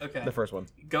 Okay, The first one.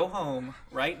 go home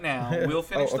right now. We'll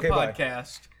finish okay, the bye.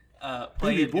 podcast.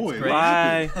 Play Baby it. boy, It's great.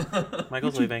 bye.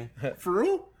 Michael's leaving. For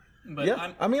real? But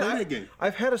Yeah, I mean, play that game.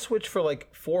 I've had a Switch for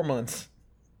like 4 months.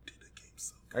 Dude, that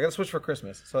game's so. I got a Switch for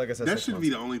Christmas, so like I said, That 6 should months. be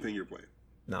the only thing you're playing.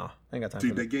 No, I ain't got time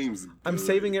Dude, for that that. game's. I'm good.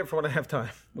 saving it for when I have time,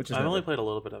 which is I've only never. played a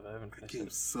little bit of it. I haven't That finished it.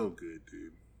 game's so good,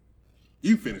 dude.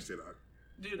 You finished it, huh?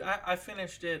 Dude, I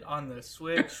finished it on the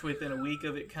Switch within a week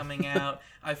of it coming out.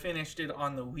 I finished it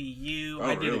on the Wii U. Oh,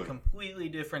 I did really? a completely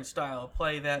different style of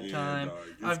play that Yeah, time. dog,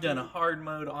 it's I've done a good. hard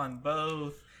mode on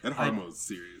both. That hard mode's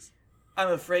serious. I'm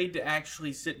afraid to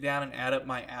actually sit down and add up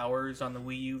my hours on the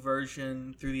Wii U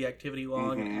version through the activity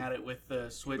log and add it with the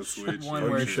Switch, Switch, one yeah,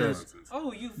 where you it should. says,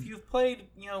 "Oh, you've played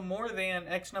more than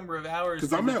X number of hours."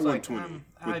 Because I'm it's at like, 120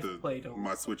 I've played with a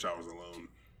my Switch hours alone.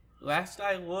 Last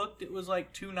I looked, it was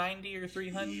like 290 or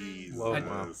 300. Jesus. Whoa.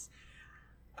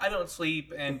 I don't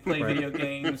sleep and play video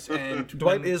games, and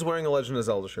Dwight is wearing a Legend of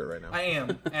Zelda shirt right now. I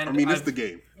am, and I mean, it's I've the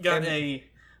game. got And- a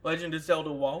Legend of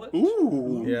Zelda wallet.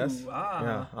 Ooh. Yes. Ah.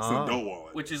 Yeah. It's an adult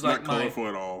wallet. Which is Not like my- colorful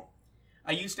at all.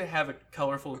 I used to have a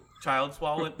colorful child's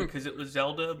wallet because it was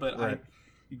Zelda, but Right.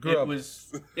 You grew up.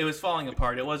 it was falling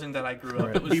apart. It wasn't that I grew up;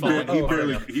 Right. it was He, falling he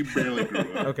apart. barely grew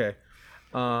up. Okay.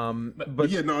 But But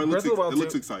yeah, no, it Breath looks, of the Wild it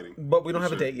looks 2 exciting. But we don't For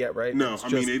have a sure. date yet, right? No, It's I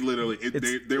mean, just- they literally,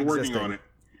 it's they're working existing. on it.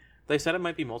 They said it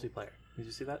might be multiplayer. Did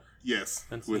you see that? Yes.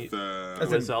 That's With, neat. As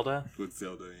With in- Zelda? with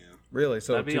Zelda, yeah. really,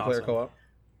 so That'd be 2-player awesome. co-op.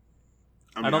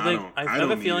 I mean, I don't think. I have a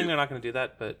don't feeling need they're it. not going to do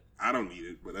that, but I don't need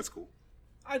it, but that's cool.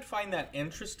 I'd find that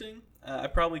interesting. I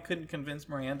probably couldn't convince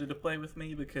Miranda to play with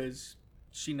me because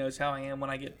she knows how I am when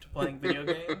I get to playing video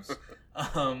games.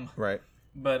 Right.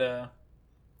 But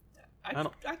I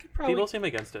don't- I could probably. people seem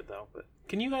against it though. But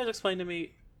can you guys explain to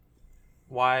me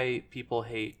why people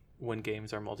hate when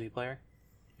games are multiplayer?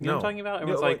 You know what I'm No. talking about? Yeah,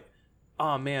 Everyone's like- like,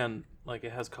 "Oh man, like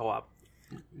it has co-op."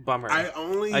 Bummer. I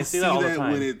only I see see that all the that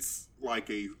time. when it's like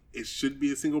it should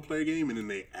be a single player game and then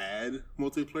they add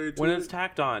multiplayer to when it. it's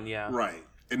tacked on, yeah. Right.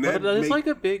 And But that there's make- like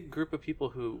a big group of people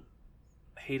who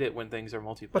hate it when things are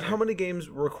multiplayer. But how many games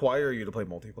require you to play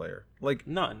multiplayer? Like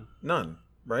None. none,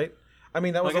 right? I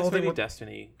mean, that Well, was I the guess whole thing maybe with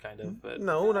Destiny, kind of. But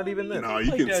no, not even then. No, you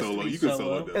play can Destiny solo. You can solo.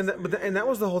 solo. And Destiny. that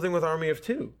was the whole thing with Army of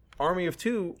Two. Army of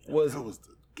Two was That was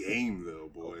the game, though,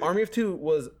 boy. Army of Two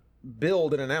was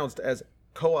billed and announced as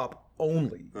co-op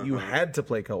only. You Uh-huh. had to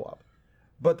play co-op,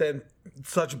 but then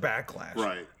such backlash,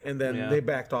 Right. And then Yeah. they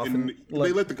backed off And and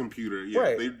they let the computer, yeah,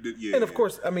 right. they did, yeah. and of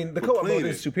course, I mean, the But co-op playing mode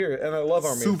is it- superior, and I love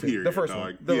Army of Two. superior, The first dog.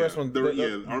 one, the Yeah, rest one,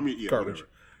 Army, yeah, garbage. whatever.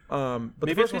 But maybe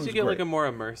the it's first because you one's get like great. a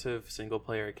more immersive single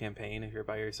player campaign if you're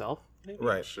by yourself. Maybe?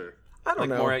 right. Sure. I don't Like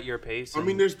know. more at your pace. I and-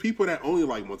 mean, there's people that only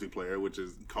like multiplayer, which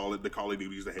is the Call of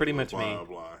Duties, the Pretty Halo, much blah me.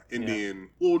 blah. And Yeah. then,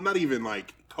 well, not even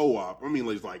like co-op. I mean,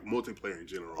 like multiplayer in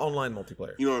general. Online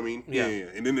multiplayer. You know what I mean? Yeah. Yeah.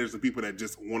 And then there's the people that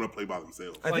just want to play by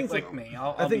themselves. I think like me.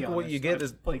 I'll I think be what honest. you get I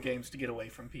is- play games to get away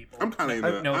from people. I'm kind of in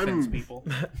the no offense, I'm people.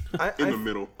 in the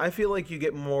middle. I feel like you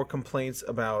get more complaints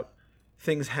about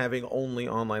things having only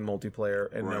online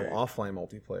multiplayer and Right. no offline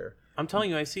multiplayer. I'm telling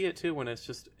you, I see it too when it's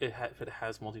just if it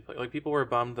has multiplayer. Like people were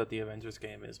bummed that the Avengers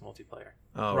game is multiplayer.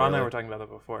 Oh, Ron and I really? were talking about that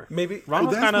before. Maybe Ron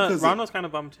was that's kind of because Ron was kind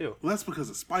of bummed too. Well, that's because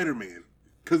of Spider-Man.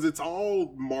 Because it's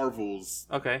all Marvel's.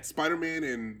 Okay, Spider-Man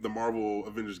and the Marvel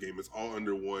Avengers game is all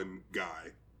under one guy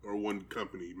or one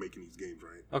company making these games,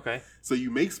 right? okay. So you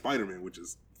make Spider-Man, which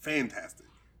is fantastic,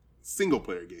 single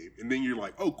player game, and then you're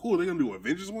like, oh, cool, they're gonna do an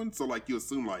Avengers one. So like you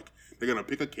assume like they're gonna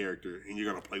pick a character and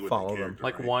you're gonna play with Follow that them. character,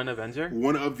 Like right? one Avenger.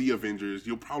 One of the Avengers.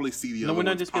 You'll probably see the No, other wouldn't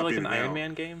ones it just be pop like in an and Iron out.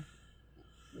 Man game?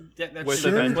 That's With that's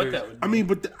Avengers. what that would be. I mean,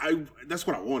 but that's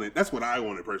what I wanted. That's what I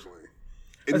wanted personally.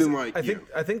 And then like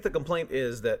I think the complaint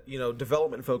is that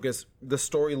development focus, the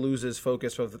story loses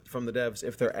focus from the devs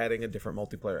if they're adding a different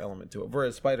multiplayer element to it.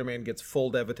 Whereas Spider-Man gets full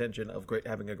dev attention of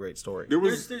having a great story. there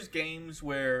was There's games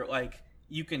where like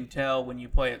you can tell when you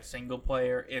play it single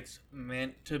player, it's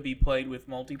meant to be played with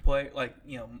multiplayer, like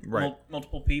Right.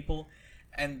 multiple people,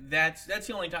 and that's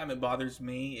the only time it bothers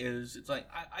me. Is it's like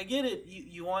I get it,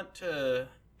 you want to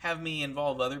have me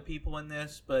involve other people in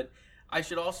this, but I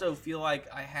should also feel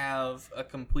like I have a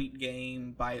complete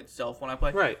game by itself when I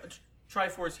play. Right.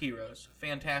 Triforce Heroes,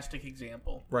 fantastic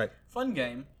example. Right. Fun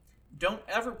game. Don't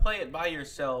ever play it by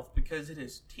yourself because it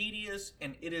is tedious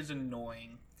and it is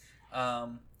annoying.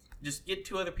 Just get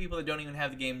two other people that don't even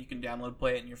have the game. You can download,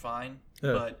 play it, and you're fine.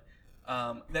 Yeah.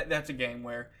 But that's a game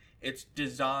where it's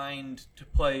designed to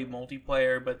play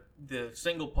multiplayer, but the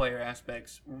single player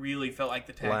aspects really felt like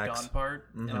the tacked Lax. on part.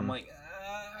 And I'm like,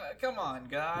 come on,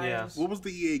 guys. Yeah. what was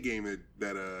the EA game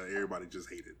that everybody just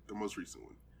hated? The most recent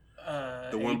one,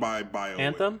 the one by BioWare.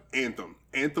 Anthem?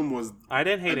 Anthem was I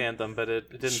didn't hate Anthem, but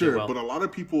it didn't sure, do well. but a lot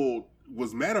of people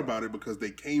was mad about it because they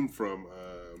came from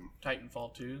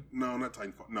Titanfall 2. no, not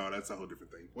Titanfall. No, that's a whole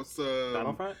different thing. What's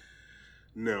Battlefront?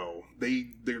 No,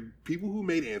 they're people who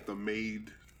made Anthem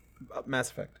made Mass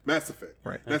Effect. Mass Effect.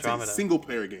 Right. That's Andromeda. a single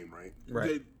player game, right?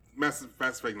 Right. Mass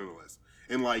Effect nonetheless.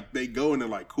 And like they go and they're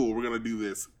like, cool, we're gonna do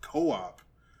this co-op,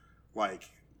 like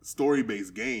story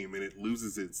based game, and it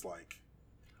loses its like.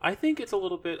 I think it's a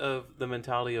little bit of the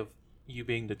mentality of you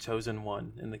being the chosen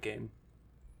one in the game.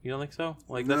 You don't think so?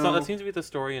 Like No. that seems to be the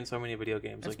story in so many video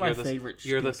games. That's like my favorite.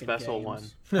 You're the stupid special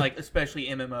games. one. Like especially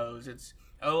MMOs. It's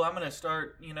I'm gonna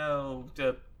start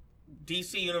the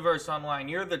DC Universe Online.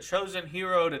 You're the chosen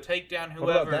hero to take down What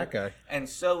whoever. about that guy? And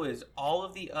so is all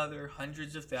of the other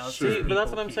hundreds of thousands. Sure. of See, but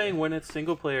that's people what I'm here. saying. When it's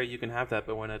single player, you can have that,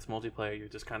 but when it's multiplayer, you're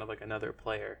just kind of like another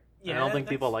player. Yeah, I don't think that's-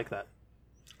 people like that.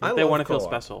 I Like, they love want to feel co-op.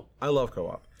 special. I love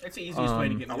co-op. It's the easiest way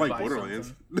to get me I to like buy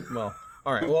Borderlands. something. Well,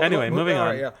 all right. Well, Anyway, moving all on.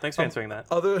 right, yeah. Thanks for answering that.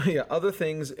 Other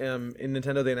things in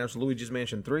Nintendo, they announced Luigi's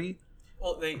Mansion 3.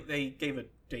 Well, they gave a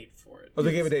date for it. Oh,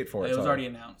 they gave a date for it. It was sorry. already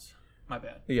announced. My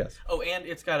bad. Yes. Oh, and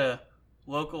it's got a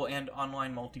local and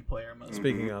online multiplayer mode.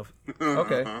 Speaking of,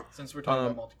 okay. Since we're talking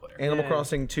about multiplayer. Animal Yay.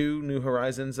 Crossing 2 New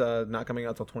Horizons not coming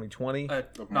out till 2020.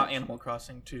 Not Animal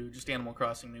Crossing 2, just Animal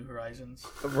Crossing New Horizons.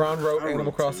 Ron wrote I wrote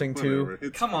Animal two, Crossing 2. whatever.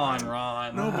 It's Come on, fine.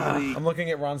 Ron. Nobody I'm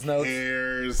looking at Ron's notes.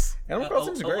 cares. Animal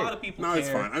Crossing's a great. lot of people No, care. it's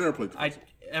fine. I never played.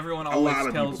 Everyone lot always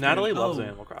of tells people- me, Natalie loves oh,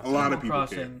 Animal Crossing. A lot of Animal people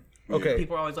Crossing. care. Okay.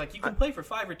 People are always like, you can play for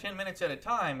 5 or 10 minutes at a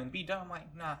time and be done. I'm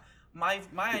like, nah. My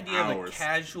idea of a Hours.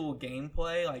 casual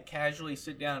gameplay, like casually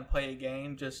sit down and play a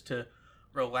game just to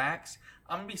relax,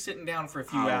 I'm gonna be sitting down for a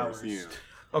few hours. Yeah.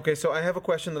 Okay, so I have a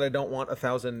question that I don't want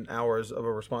 1,000 hours of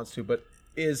a response to, but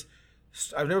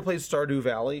I've never played Stardew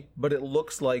Valley, but it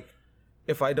looks like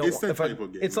if I don't, It's that if I, type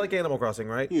of game. it's like Animal Crossing,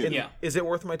 right? Yeah. And Yeah. Is it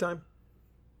worth my time?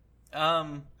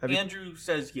 Have you- Andrew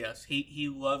says yes. He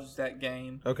loves that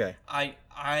game. Okay.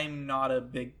 I'm not a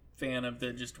big fan of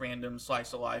the just random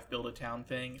slice of life build a town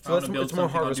thing. If So I want that's- to build it's more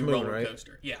something, I'll Harvest do Moon, roller right?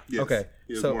 coaster. Yeah. Yes. Okay.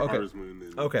 It's So, more okay. Harvest Moon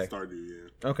than Okay. Stardew.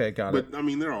 Yeah. Okay, got it. But I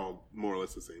mean, they're all more or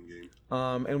less the same game.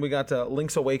 And we got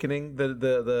Link's Awakening, the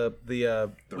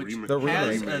The Which remake. the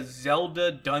has remake. a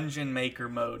Zelda Dungeon Maker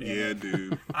mode in Yeah, it.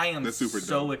 dude. I am That's super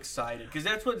so dope. excited because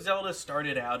that's what Zelda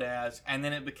started out as, and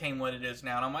then it became what it is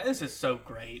now. And I'm like, this is so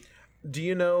great. Do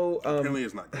you know? Apparently,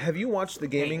 it's not good. Have you watched the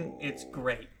gaming It's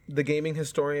great. the gaming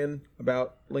historian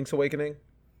about Link's Awakening?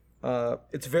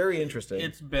 It's very interesting.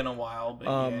 It's been a while, but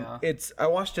yeah. I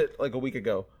watched it like a week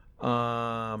ago.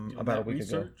 About a That week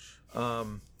research.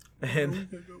 ago.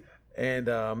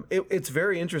 It's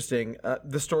very interesting.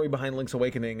 The story behind Link's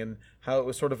Awakening and how it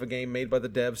was sort of a game made by the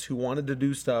devs who wanted to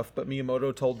do stuff, but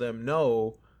Miyamoto told them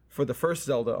no for the first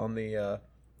Zelda on the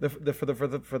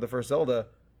for the first Zelda.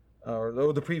 or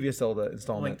the previous Zelda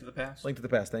installment. Link to the Past. Link to the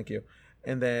Past, thank you.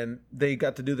 And then they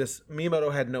got to do this.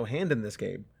 Miyamoto had no hand in this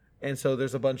game. And so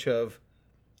there's a bunch of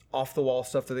off-the-wall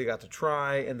stuff that they got to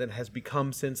try and then has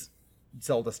become since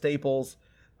Zelda staples.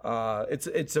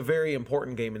 It's a very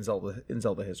important game in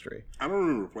Zelda history. I don't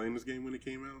remember playing this game when it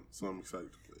came out, so I'm excited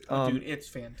to play it. Dude, it's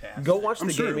fantastic. Go watch I'm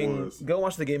the sure it gaming. was. Go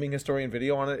watch the gaming historian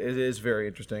video on it. It is very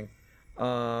interesting.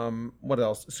 What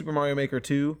else? Super Mario Maker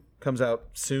 2 comes out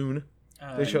soon.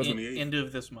 They showed end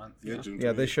of this month. Yeah, June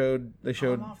Yeah, they 28th.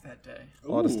 showed I'm off that day. a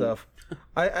lot of Ooh. stuff.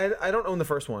 I don't own the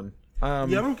first one. Yeah, I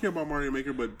don't care about Mario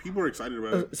Maker, but people are excited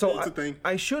about it. So it's a thing.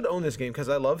 I should own this game because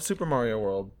I love Super Mario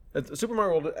World. Super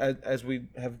Mario World, as we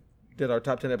have did our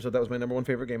top 10 episode, that was my number one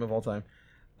favorite game of all time.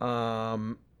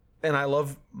 And I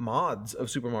love mods of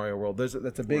Super Mario World. That's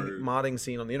a big Word. modding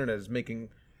scene on the internet, is making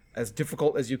as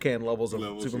difficult as you can levels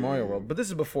of Super Mario World. But this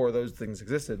is before those things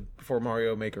existed, before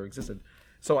Mario Maker existed.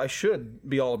 So I should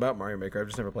be all about Mario Maker. I've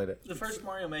just never played it. The first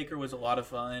Mario Maker was a lot of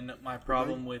fun. My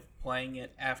problem with playing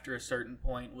it after a certain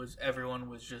point was everyone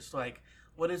was just like,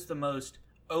 what is the most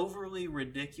overly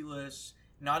ridiculous,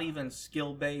 not even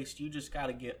skill-based, you just got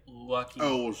to get lucky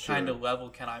kind of level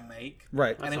can I make?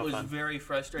 Right. And it not was fun. very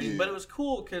frustrating. Yeah. But it was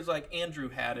cool because, like, Andrew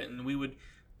had it, and we would,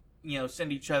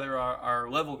 send each other our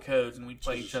level codes, and we'd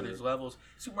play each other's levels.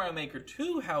 Super Mario Maker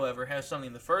 2, however, has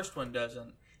something the first one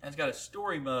doesn't. And it's got a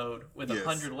story mode with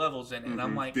 100 levels in it. And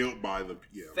I'm like, built by the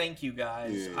thank you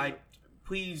guys. Yeah.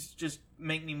 Please just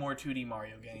make me more 2D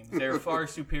Mario games. They're far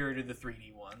superior to the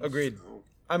 3D ones. Agreed. Oh.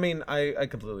 I mean, I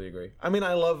completely agree. I mean,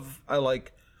 I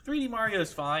like 3D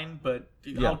Mario's fine, but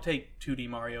Yeah. I'll take 2D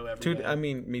Mario every day. I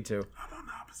mean, me too. I'm on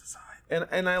the opposite side.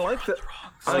 And I like the.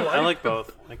 I like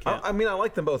both. I can't. I mean, I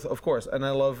like them both, of course, and I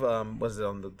love what is it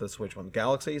on the Switch one?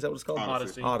 Galaxy, is that what it's called?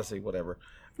 Odyssey. Odyssey, whatever.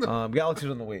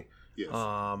 Galaxy's on the Wii. Yes.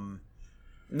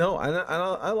 No,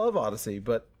 I love Odyssey,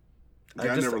 but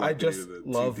Yeah, never I liked just any of the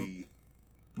love 2D.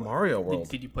 Mario World.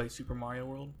 Did you play Super Mario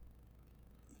World?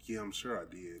 Yeah, I'm sure I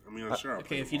did. I mean, I'm sure I Okay,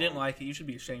 played if you them didn't all. like it, you should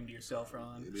be ashamed of yourself,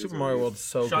 Ron. It is Super what Mario it is. World's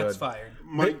so Shots good.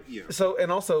 fired. Yeah. So,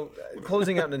 and also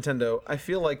closing out Nintendo, I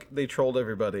feel like they trolled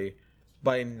everybody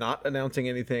by not announcing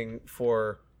anything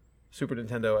for Super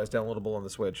Nintendo as downloadable on the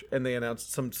Switch, and they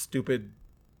announced some stupid,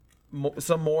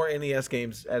 some more NES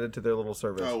games added to their little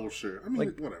service. Oh, well, sure. I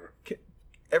mean, whatever.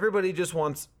 Everybody just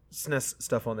wants SNES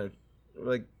stuff on there.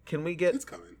 Like, can we get? It's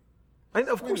coming.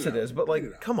 Of course it is, but Wait it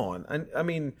like, out. come on. I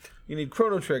mean, you need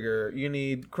Chrono Trigger, you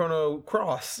need Chrono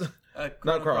Cross. Chrono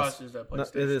Not Cross. Cross is a No,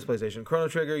 PlayStation. it is PlayStation. Chrono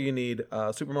Trigger, you need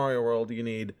Super Mario World, you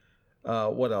need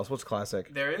what else? What's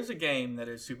classic? There is a game that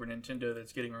is Super Nintendo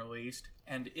that's getting released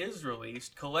and is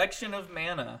released. Collection of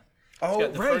Mana. It's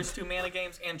got the first two Mana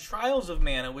games and Trials of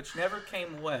Mana, which never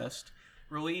came west,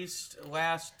 released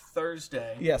last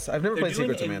Thursday. Yes, I've never They're played doing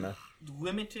Secrets of a Mana.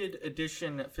 limited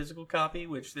edition physical copy,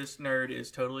 which this nerd is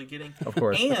totally getting. Of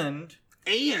course. And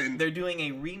And they're doing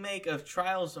a remake of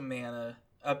Trials of Mana,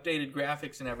 updated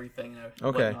graphics and everything and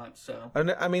Okay. whatnot. So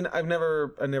I've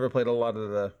never played a lot of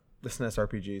the SNES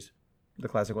RPGs, the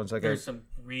classic ones. Like there's some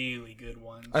really good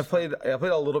ones. I played a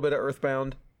little bit of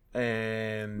Earthbound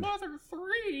and Mother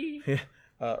 3.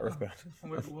 Earthbound.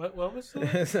 What was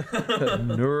that?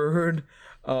 Nerd.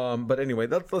 But anyway,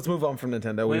 let's move on from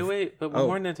Nintendo. Wait, but one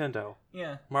more Nintendo.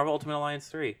 Yeah. Marvel Ultimate Alliance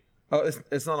 3. Oh,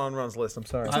 it's not on Ron's list. I'm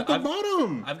sorry. at the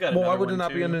bottom. I've got Well, why another would it one, not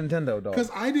be too. on Nintendo, dog?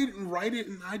 Because I didn't write it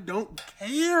and I don't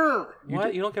care.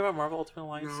 What? You don't care about Marvel Ultimate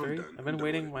Alliance No, I'm 3? done. I've been I'm done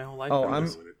waiting with it. my whole life. Oh, for I'm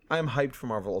this. hyped for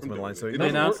Marvel Ultimate Alliance. So They They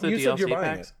announced the you said you're DLC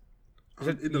buying packs. It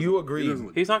doesn't- You It agreed. doesn't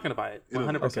look, He's not going to buy it. it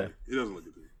doesn't 100%. look- Okay. It doesn't look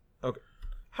good to me. Okay.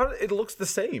 How it looks the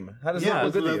same? How does Yeah, it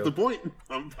look good to that's you? the point.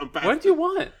 I'm past What did you it.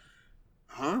 want?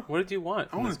 Huh? What did you want?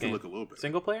 I in want this it to game? look a little better.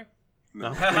 Single player?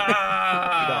 No.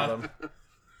 Got him.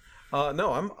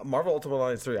 No, I'm Marvel Ultimate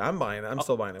Alliance 3. I'm buying it. I'm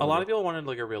still buying it. A lot of people wanted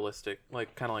like a realistic,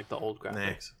 like kind of like the old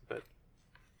graphics, but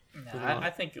Nah, I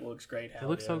think it looks great. How it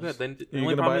looks so is. good. Then the you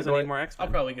only gonna problem buy is it, I need Dwight? more I'll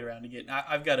X-Men. probably get around to getting.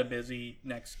 I've got a busy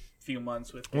next few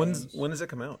months with games. when does it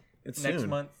come out? It's Next soon.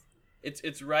 month?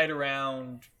 It's right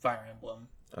around Fire Emblem,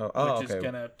 Oh, which okay. is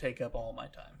gonna take up all my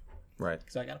time Right.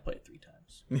 because I got to play it 3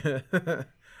 times. right.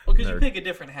 Well, because you Nerd. pick a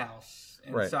different house,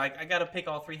 and Right. so I got to pick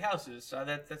all 3 houses. So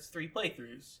that's 3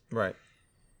 playthroughs.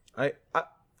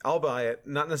 I'll buy it.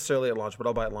 Not necessarily at launch, but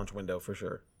I'll buy it at launch window for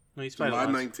sure. No, you just buy it July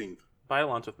at launch. 19th. Buy it at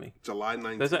launch with me. July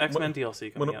 19th. There's an X-Men DLC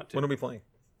coming When out too. are we playing?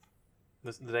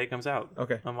 The day it comes out.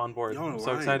 Okay. I'm on board. Y'all are I'm so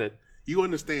lying. excited. You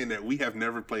understand that we have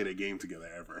never played a game together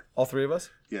ever. All 3 of us?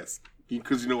 Yes.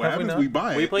 Because you know what Have we happens? not? We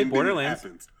buy it. We played and then it Borderlands.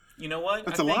 happens. You know what?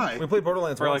 That's I a think, lie. We played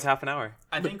Borderlands For like once. half an hour.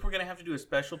 I think we're gonna have to do a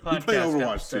special play podcast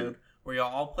Overwatch, episode too. where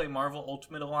y'all all play Marvel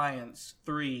Ultimate Alliance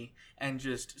 3 and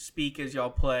just speak as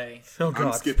y'all play. Oh I'm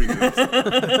god. skipping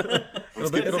this.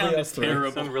 Us 3.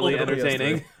 terrible. Some really Double BS3.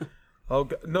 entertaining. Oh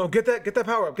no! Get that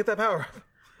power up! Get that power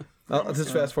up! I'll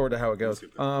just fast forward to how it goes.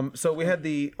 So we had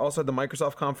the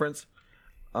Microsoft conference,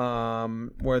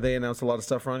 where they announced a lot of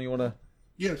stuff. Ron, you want to?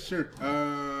 Yeah, sure.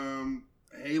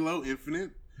 Halo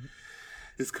Infinite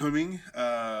is coming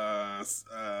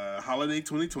holiday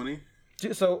 2020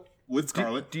 So with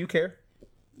Scarlet. do you care?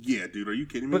 Yeah, dude, are you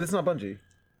kidding me? But it's not Bungie.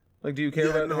 Like, do you care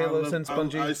about Halo since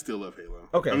Bungie? I still love Halo.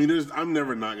 Okay. I mean, I'm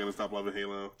never not gonna stop loving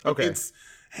Halo. Okay.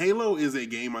 Halo is a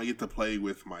game I get to play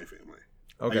with my family.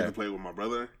 Okay. I get to play with my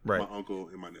brother, Right. my uncle,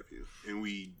 and my nephew, and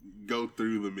we go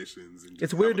through the missions. And just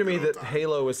It's weird to have a me good old that time.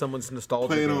 Halo is someone's nostalgia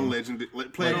Play it game. on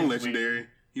Legendary.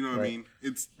 You know what I mean?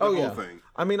 It's the Oh whole yeah. thing.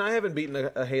 I mean, I haven't beaten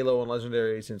a Halo on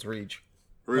Legendary since Reach.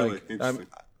 Really Like, interesting.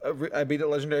 I beat a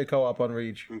Legendary co-op on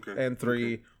Reach Okay. and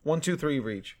 3, 1, 2, 3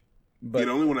 Reach. But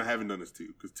The only one I haven't done is 2,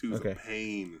 because 2 is Okay. a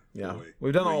pain. yeah, boy.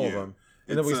 we've done But all of yeah, them,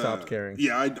 and then we it's, stopped caring.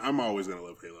 Yeah, I'm always gonna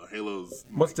love Halo. Halo's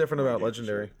What's my- different my about game for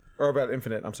Legendary sure. or about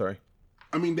Infinite? I'm sorry.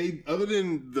 I mean, they other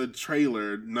than the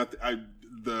trailer, nothing.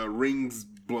 The rings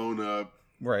blown up.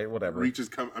 Right, whatever. Reach is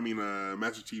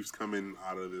Master Chief's coming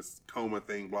out of this coma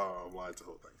thing. Blah blah blah. It's a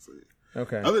whole thing. So yeah.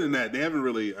 Okay. Other than that, they haven't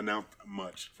really announced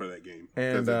much for that game.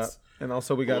 'cause it's And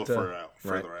also we a got little to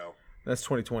further out. that's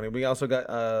 2020. We also got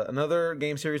another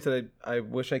game series that I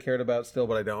wish I cared about still,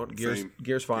 but I don't. Same.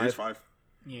 Gears 5. Gears 5.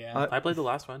 Yeah. I played the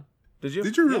last one. Did you?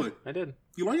 Did you really? I did.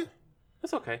 You like it?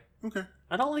 It's okay. Okay.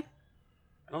 I don't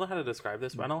know how to describe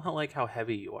this, but I don't like how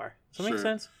heavy you are. Does that make Sure.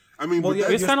 sense? I mean, Well, but yeah,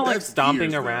 that's- It's kind of like that's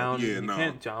stomping Gears, though. around. Yeah, You no.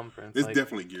 can't jump. And It's like,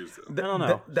 definitely Gears though. I don't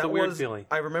know. It's a weird feeling.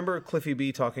 I remember Cliffy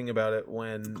B talking about it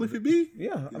when Cliffy B.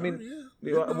 Yeah, I mean,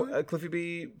 yeah. Cliffy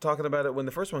B talking about it when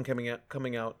the first one coming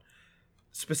out,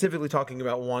 specifically talking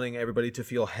about wanting everybody to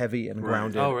feel heavy and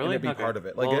grounded. Oh, really? And to be Okay. part of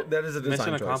it. Like Well, that is a design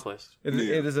mission choice. accomplished. It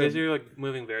Yeah. is Because a you're like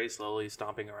moving very slowly,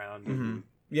 stomping around.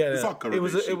 yeah. It's all cover it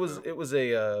was based it shit, was though. it was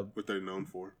a What they're known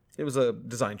for. it was a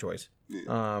design choice.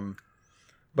 Yeah.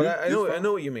 But Yeah, I know it's I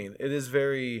know what you mean. It is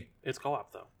very It's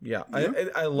co-op though. yeah.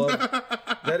 I love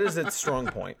that is its strong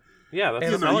point. Yeah, that's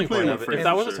And the no, you selling play point with of it. friends, If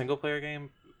that was a sure. single player game,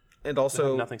 And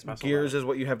also, nothing special Gears about is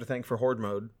what you have to thank for Horde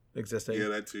mode existing. Yeah,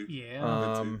 that too.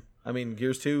 Yeah. I mean,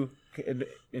 Gears 2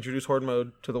 introduced Horde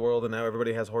mode to the world, and now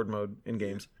everybody has Horde mode in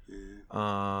games.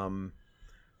 And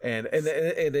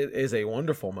it is a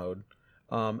wonderful mode.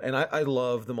 And I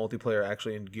love the multiplayer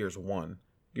actually in Gears 1.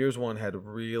 Gears 1 had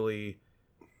really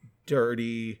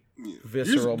dirty, Yeah.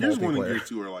 visceral Gears 1 and multiplayer. Gears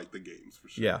 2 are like the games for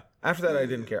sure. Yeah. After that, I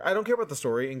didn't care. I don't care about the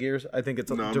story in Gears. I think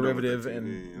it's a No, I'm done with derivative that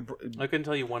too, and I couldn't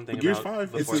tell you one thing But Gears about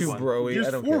 5, the it's fourth too one. bro-y. Gears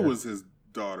I don't 4 care. was his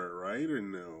daughter, right? Or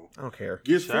no? I don't care.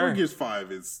 Gears 4 Sure. and Gears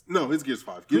 5 is... No, it's Gears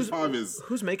 5. Gears 5 is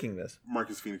Who's making this?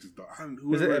 Marcus Phoenix's daughter.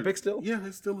 Is it Epic still? Yeah,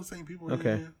 it's still the same people.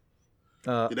 Okay.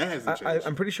 Yeah, that hasn't changed.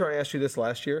 I'm pretty sure I asked you this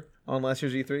last year on last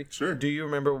year's E3. Sure. Do you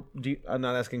remember? I'm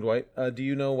not asking Dwight. Do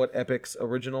you know what Epic's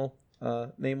original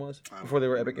name was before they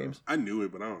were Epic Games? I knew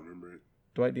it, but I don't remember it.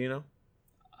 Dwight, do you know?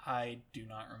 I do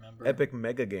not remember. Epic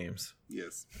Mega Games.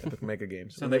 Yes. Epic Mega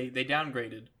Games. So When they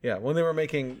downgraded. yeah, when they were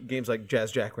making games like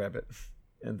Jazz Jackrabbit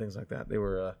and things like that, they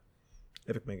were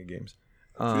Epic Mega Games.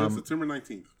 So it's September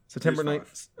 19th. September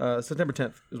Gears 9th, September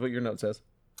 10th is what your note says.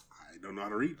 5. I don't know how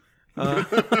to read.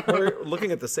 We're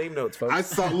looking at the same notes, folks. I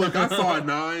saw a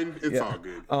 9. It's all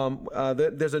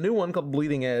good. There's a new one called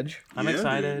Bleeding Edge. I'm Yeah,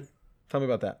 excited. Tell me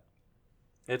about that.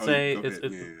 It's Oh, a okay, it's,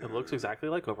 yeah. it looks exactly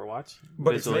like Overwatch,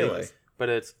 But it's visually, melee. But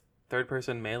it's third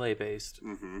person melee based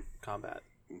Mm-hmm. combat.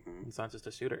 It's not just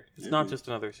a shooter. It's not just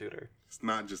another shooter. It's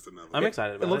not just another. I'm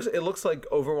excited It about looks it looks like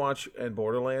Overwatch and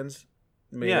Borderlands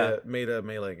made Yeah. a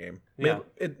melee game. Yeah.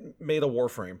 It made a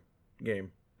Warframe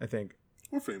game, I think.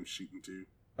 Warframe's shooting too.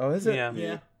 Oh, is it? Yeah.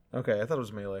 Yeah. Okay, I thought it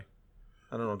was melee.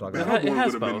 I don't know what I'm talking It about. ha- Battleborn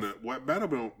has would have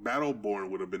been both. Battleborn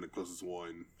would have been the closest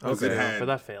one. 'Cause Okay. it had, But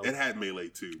that failed. It had melee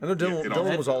too. I know Dylan, it Dylan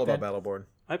also- was all about that- Battleborn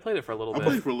I played it for a little I bit.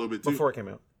 played for a little bit too. before it came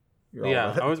out. You're all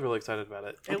Yeah, about I it. was really excited about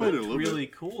it. I It played it a looked little really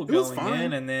bit. cool It was going fine.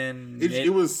 in, and then It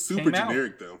was super came out,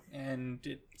 generic though. and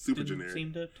it Super didn't generic.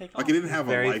 seem to take Like off. it didn't have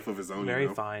Very- a life of its own. Very you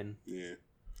know? fine. Yeah.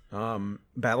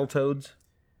 Battletoads.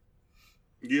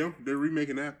 Yeah, they're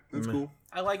remaking that. That's cool.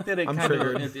 I like that it I'm kind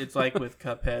triggered. of it's like with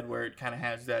Cuphead, where it kind of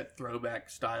has that throwback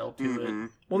style to Mm-hmm.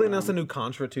 it. Well, they announced a new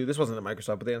Contra too. This wasn't at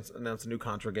Microsoft, but they announced a new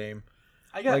Contra game.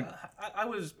 I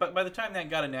was by the time that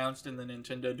got announced in the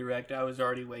Nintendo Direct, I was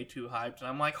already way too hyped, and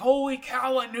I'm like, "Holy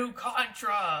cow, a new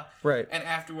Contra!" Right. And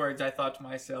afterwards, I thought to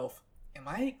myself, "Am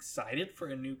I excited for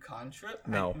a new Contra?"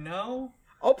 No. No.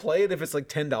 I'll play it if it's like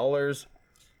 $10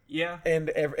 Yeah.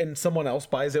 and someone else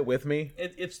buys it with me.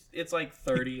 It's like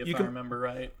 30 if you I can- remember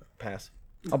right. Pass.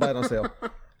 I'll buy it on sale.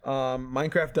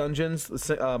 Minecraft Dungeons,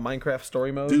 Minecraft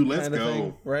Story Mode. Dude, let's kinda go.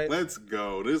 thing, right? Let's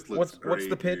go. This looks great. What's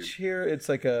the pitch here? It's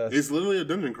like a. It's literally a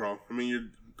dungeon crawl. I mean,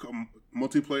 you're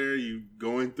multiplayer. You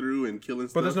going through and killing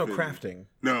stuff. But there's no and- crafting.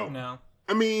 No. No.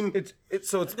 I mean,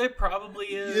 So it's There probably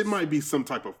is. it might be some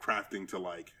type of crafting to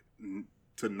like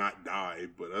to not die,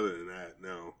 but other than that,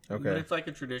 no. But okay. it's like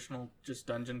a traditional just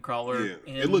dungeon crawler. Yeah,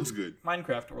 in it looks good.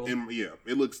 Minecraft world. And yeah,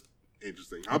 it looks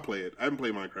interesting. I'll play it. I haven't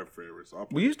played Minecraft forever, so I'll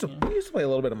play We used to play a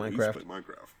little bit of I used Minecraft. to play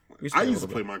Minecraft. We used to I play used a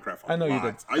to little play Minecraft. I know you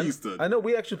did. I used to. I know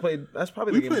we actually played. That's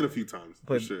probably We the game. played a few times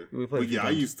Played- for sure. we played a but few yeah, I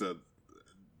times. used to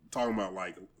talking about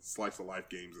like slice of life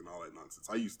games and all that nonsense.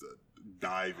 I used to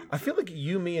dive into. I feel like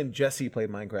you, me, and Jesse played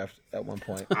Minecraft at one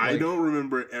point. I Like, don't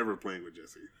remember ever playing with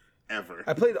Jesse. Ever.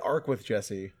 I played Ark with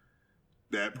Jesse.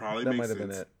 That probably That makes might have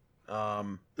sense. been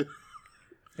it. But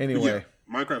Anyway,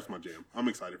 yeah, Minecraft's my jam. I'm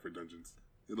excited for Dungeons.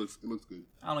 It looks good.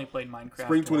 I only played Minecraft.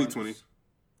 Spring once. 2020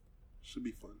 should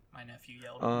be fun. My nephew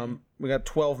yelled. At me. we got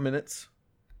 12 minutes.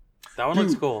 That one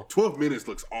looks Dude, cool. 12 minutes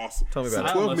looks awesome. Tell me So about it.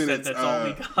 I 12 almost minutes. said that's all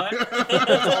we got.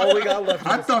 That's all we got left.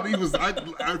 I thought he was. I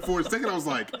for a second I was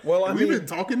like, Well, I we've mean- been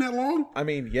talking that long. I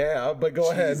mean, yeah, but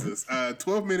go ahead. Jesus.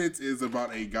 12 minutes is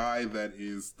about a guy that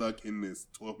is stuck in this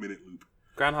 12-minute loop.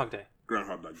 Groundhog Day.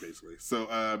 Groundhog Day, basically.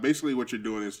 So basically, what you're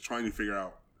doing is trying to figure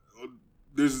out.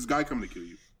 There's this guy coming to kill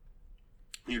you.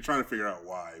 And you're trying to figure out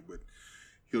why, but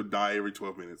he'll die every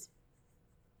 12 minutes.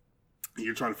 And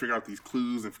you're trying to figure out these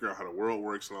clues and figure out how the world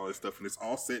works and all this stuff, and it's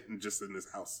all set in just in this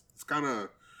house. It's kind of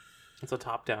It's a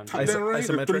top-down. top down, right?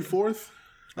 isometric? 3/4.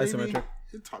 Isometric?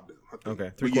 It's top down. I think.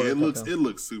 Okay, But yeah, three-quarter it top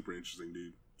looks super interesting,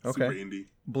 dude. Okay. Super indie.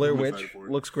 Blair I'm Witch excited for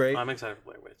it. looks great. I'm excited for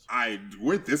Blair Witch.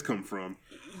 Where'd this come from?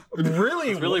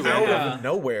 Really, really out random. of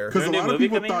nowhere. Because a Is there a lot new of movie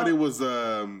people coming thought out? it was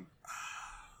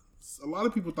a lot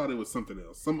of people thought it was something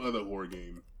else, some other horror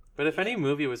game. But if any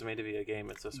movie was made to be a game,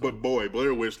 it's this one. But boy,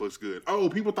 Blair Witch looks good. Oh,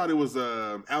 people thought it was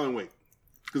Alan Wake.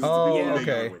 'Cause Oh, people made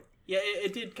okay. Alan Wake. Yeah,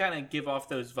 it did kind of give off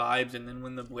those vibes, and then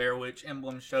when the Blair Witch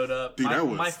emblem showed up, Dude, that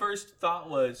was- my first thought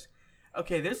was,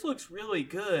 okay, this looks really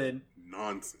good,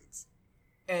 Nonsense.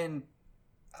 and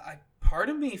part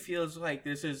of me feels like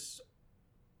this is,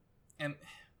 and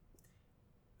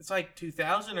it's like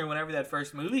 2000 or whenever that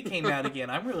first movie came out again.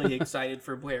 I'm really excited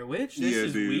for Blair Witch. This Yeah,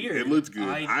 is dude, weird. it looks good.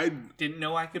 I didn't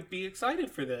know I could be excited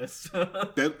for this.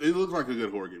 It looks like a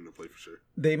good horror game to play for sure.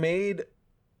 They made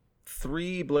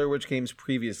 3 Blair Witch games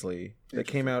previously that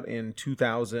came out in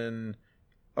 2000,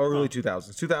 early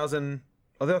 2000s. 2000.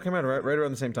 Oh, they all came out right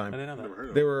around the same I time. didn't know Never that. heard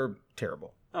of They it. were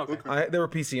terrible. Okay. Okay. They were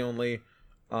PC only.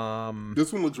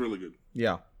 This one looks really good.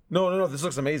 Yeah. No. This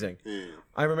looks amazing. Yeah.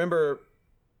 I remember,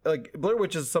 like, Blair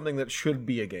Witch is something that should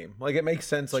be a game. Like, it makes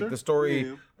sense. Like, Sure. the story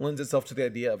Yeah. lends itself to the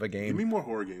idea of a Give game. me more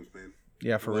horror games, man.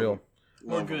 Yeah, for Love real. 'em.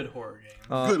 More Love 'em. good horror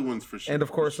games. Good ones for sure. And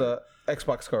of course, for sure.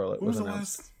 Xbox Scarlet What was was the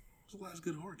announced. last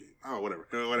good horror game? Oh, whatever.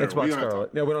 Whatever. Xbox We don't have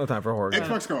Scarlet. No, we don't have time for horror. time.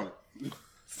 games. Xbox Scarlet.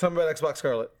 Tell me about Xbox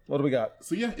Scarlet. What do we got?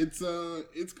 So yeah,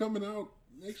 it's coming out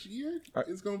next year. Alright.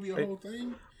 It's gonna be a whole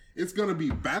thing. It's gonna be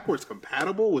backwards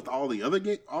compatible with all the other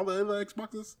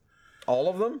Xboxes. All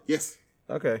of them? Yes,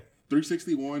 Okay.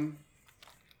 361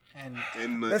 And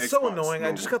and the That's Xbox so annoying.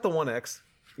 I just normal. got the One X.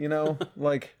 You know,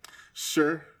 like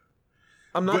Sure,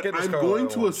 I'm not but getting. the I'm Scarlet going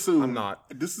at to once. assume I'm not.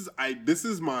 This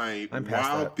is my I'm past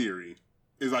wild that. theory.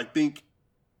 Is I think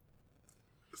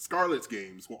Scarlet's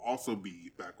games will also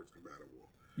be backwards compatible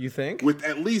You think? with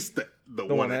at least the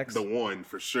One one X? the one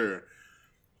for sure.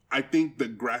 I think the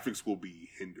graphics will be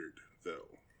hindered though.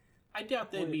 I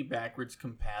doubt they'd be backwards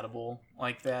compatible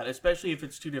like that, especially if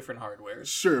it's two different hardwares.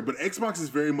 Sure, but Xbox is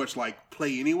very much like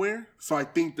play anywhere, so I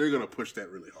think they're gonna push that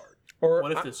really hard. Or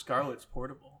What if the Scarlet's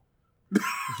portable?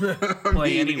 I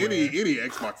Play mean, anywhere. any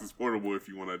Xbox is portable if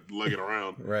you want to lug it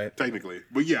around, right? technically.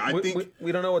 But yeah, I think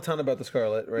we don't know a ton about the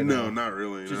Scarlet right no, now. not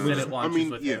really. Just no. that it launches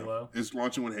with Halo. It's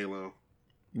launching with Halo.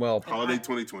 Well, Holiday I-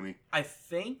 2020. I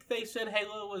think they said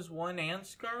Halo was one and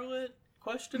Scarlet?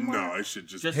 Question mark? No, it should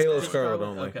just Halo be Scarlet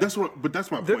only. Okay. That's what. But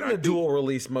that's my they're point. going I to think dual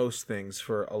release most things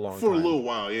for a long for time. a little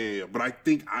while. Yeah. But I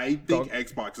think Dog.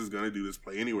 Xbox is gonna do this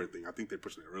play anywhere thing. I think they're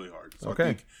pushing it really hard. So Okay. I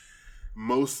think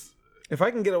most. If I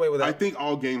can get away with I that, think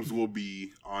all games will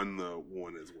be on the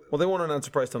one as well. well, they won't announce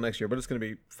a price till next year, but it's going to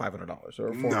be $500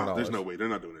 or $400. No, there's no way they're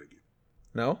not doing it again.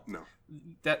 No? No.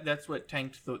 That's what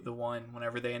tanked the one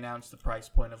whenever they announced the price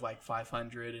point of like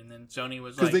 500, and then Sony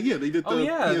was Because like, they did the "Oh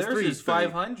yeah, PS3 theirs is thing.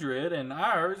 500 and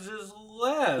ours is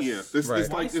less." Yeah, this Right. it's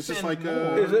like it's just Why like spend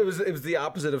more? It was the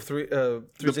opposite of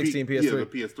 360 and PS3. Yeah, the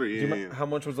PS3. Do you Yeah, How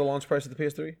much was the launch price of the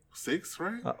PS3? 6,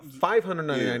 right?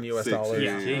 $599 US six, dollars.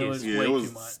 Yeah. it was yeah, way it was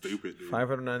too much. stupid, dude.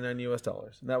 $599 US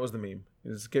dollars. That was the meme.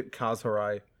 You just get Kaz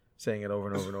Hirai saying it over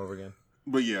and over and over again.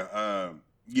 But yeah,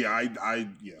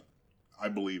 I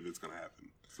believe it's gonna happen.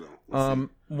 So we'll see.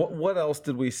 What else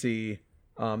did we see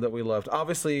that we loved?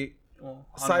 Obviously, Well,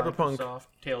 on Cyberpunk. Microsoft,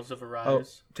 Tales of Arise.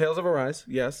 Oh, Tales of Arise.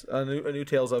 Yes, a new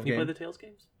Tales of You play game. the Tales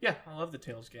games? Yeah, I love the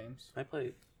Tales games. I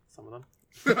played some of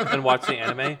them and watched the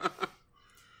anime.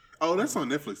 Oh, that's on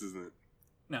Netflix, isn't it?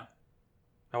 No.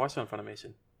 I watched it on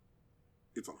Funimation.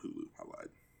 It's on Hulu. I lied.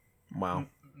 Wow.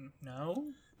 No?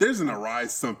 There's an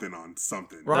Arise something on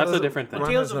something. Ron That's a doesn't- different thing. Ron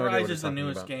Tales has of no idea Arise what he's is the talking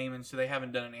newest about. game, and so they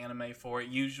haven't done an anime for it.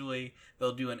 Usually,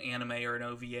 they'll do an anime or an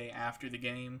OVA after the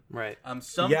game. Right.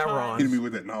 Sometimes Yeah, Ron. Hitting me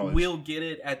with that knowledge. we'll get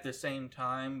it at the same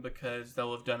time because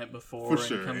they'll have done it before For and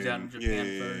sure, it comes out in and- Japan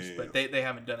yeah, first. yeah. But they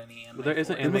haven't done any anime. But there is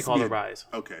an for it. anime must called be- Arise.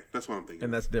 Okay, that's what I'm thinking.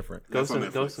 And that's different. That's Ghost on in,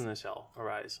 Netflix. Ghost in the Shell.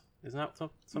 Arise. Isn't that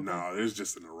something? No, there's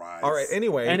just an Arise. All right.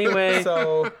 Anyway. Anyway.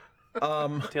 So,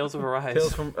 Tales of Arise.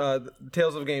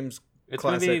 Tales of Games. It's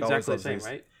going to Classic, be always exactly the loves same,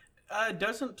 these. right? It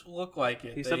doesn't look like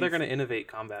it. He said they're going to innovate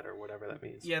combat or whatever that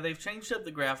means. Yeah, they've changed up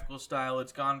the graphical style.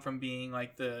 It's gone from being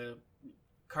like the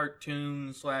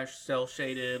cartoon / cell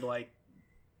shaded like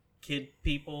kid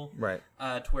people Right.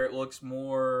 to where it looks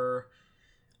more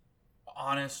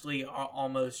honestly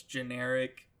almost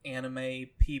generic anime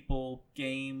people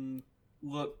game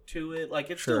look to it. Like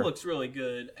it Sure. still looks really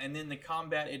good, and then the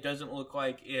combat, it doesn't look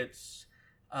like it's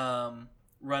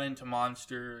run into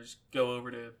monsters, go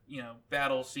over to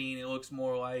battle scene. It looks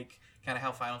more like kind of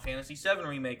how Final Fantasy VII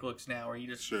Remake looks now, where you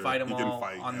just Sure, fight them you can all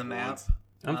fight on the map. everyone's-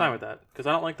 I'm fine with that because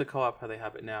I don't like the co-op how they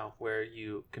have it now, where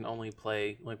you can only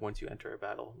play like once you enter a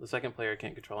battle. The second player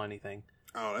can't control anything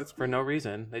Oh, that's for no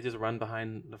reason. They just run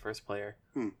behind the first player,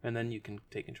 Hmm. and then you can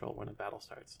take control when a battle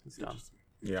starts. It's dumb.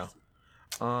 Yeah.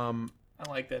 I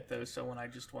like that though. So when I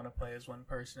just want to play as one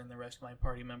person and the rest of my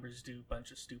party members do a bunch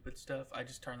of stupid stuff, I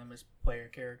just turn them as player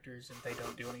characters and they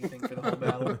don't do anything for the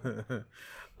whole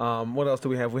battle. What else do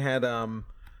we have? We had I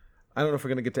don't know if we're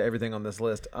gonna get to everything on this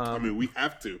list. I mean, we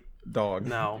have to. Dog.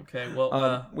 No, Okay,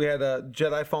 well, We had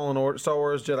Jedi Fallen Order, Star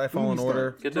Wars Jedi Fallen start.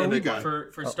 Order. get to What the we big got?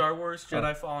 one. for Star Wars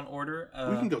Jedi Fallen Order,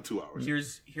 We can go 2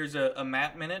 hours. here's a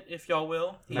Matt minute, if y'all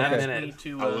will. He Matt asked minute. me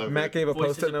to I love Matt gave a voice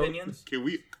his post-it note. opinions Can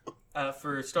we?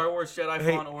 for Star Wars Jedi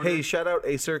Hey, Fallen Order. hey, shout out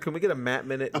Acer. Can we get a Matt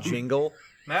Minute jingle?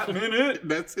 Matt minute.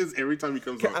 That's his every time he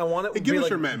comes on. I want it Hey, to give be us like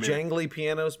your Matt minute. jangly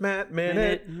pianos. Matt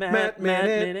Minute, Matt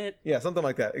Minute. Yeah, something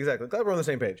like that. Exactly. Glad we're on the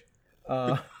same page.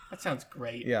 That sounds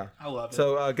great. Yeah. I love it.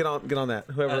 So get on that.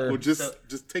 Whoever. Well, just So-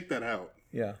 just take that out.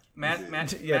 yeah.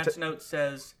 Matt's Yeah, note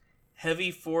says,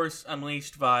 "Heavy Force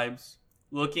Unleashed vibes.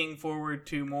 Looking forward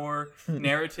to more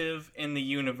narrative in the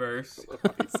universe.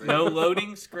 No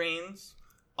loading screens.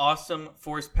 Awesome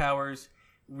force powers.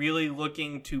 Really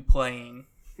looking to playing."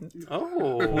 Oh,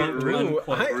 Ooh, Unquote. Really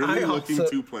I looking also-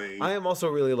 to playing. I am also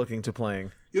really looking to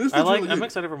playing. Yeah, this I looks like. really I'm good.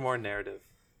 excited for more narrative.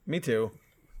 Me too.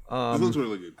 This looks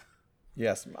really good.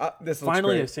 Yes. This looks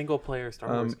Finally, a great. single player Star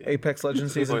Wars game. Apex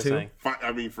Legends People Season are 2. saying.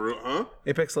 I mean, for real, huh?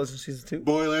 Apex Legends Season 2.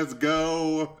 Boy, let's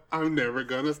go. I'm never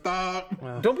gonna stop.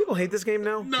 Don't people hate this game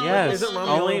now? No, Yes, Isn't Ron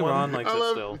the only only one? Ron likes I it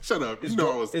love. still. Shut up. You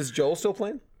know I was. Is Joel still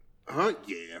playing? Huh?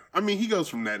 Yeah. I mean, he goes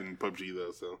from that in PUBG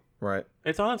though. So Right.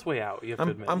 It's on its way out. You have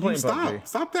to admit. I'm playing stop. PUBG.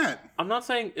 Stop that. I'm not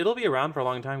saying it'll be around for a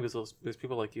long time because there's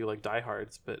people like you, like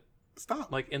diehards, but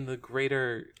Stop. like in the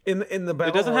greater, In the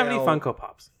battle it doesn't have any Royale- Funko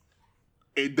Pops.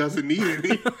 It doesn't need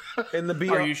any. In the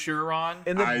BR, Are you sure, Ron?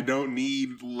 in the I don't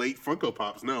need late Funko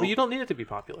Pops. No. But you don't need it to be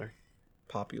popular.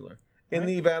 popular in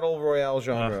the battle royale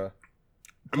genre.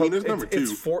 I mean, there's It's- number 2.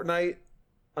 It's Fortnite,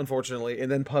 unfortunately, and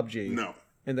then PUBG. No.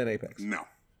 And then Apex. No.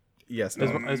 Yes. Is,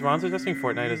 No. is Ron suggesting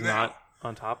Fortnite is No. not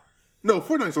on top? No.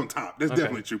 Fortnite's on top. That's Okay.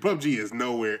 definitely true. PUBG is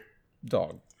nowhere.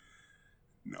 Dog.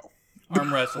 No.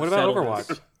 Arm wrestle. What about settle Overwatch?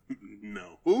 this.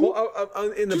 No. Who?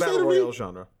 Well, in the Just battle say to me. royale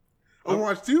genre.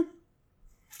 Overwatch 2?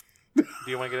 Do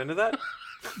you want to get into that?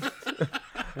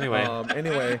 Anyway,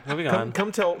 Anyway, Moving come on.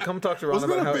 come talk to Ron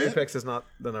Wasn't about that how a bet? Apex is not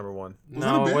the number one. that a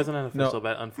no, it bet? wasn't an official No.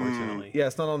 bet, unfortunately. Yeah,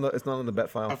 it's not on the bet I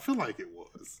file. feel like it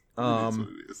was. That's what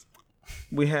it is.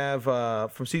 We have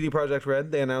from CD Projekt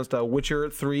Red. They announced Witcher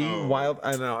 3 Oh. Wild.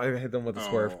 I know I hit them with the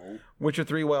swerve. Oh. Witcher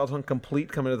 3 Wild Hunt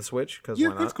Complete coming to the Switch because Yeah,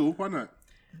 why that's not? cool. Why not?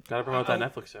 Gotta promote that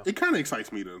Netflix show. It kind of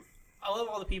excites me though. I love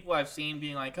all the people I've seen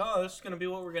being like, "Oh, this is going to be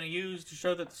what we're going to use to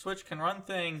show that the Switch can run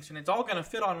things, and it's all going to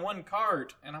fit on one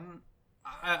cart." And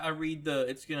I read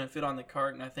it's going to fit on the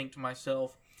cart, and I think to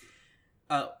myself,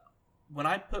 when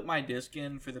I put my disc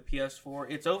in for the PS4,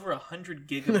 it's over 100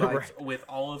 gigabytes Right. with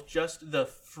all of just the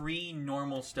free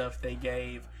normal stuff they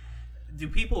gave. Do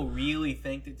people really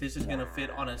think that this is going to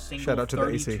fit on a single Shout out to the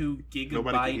AC. 32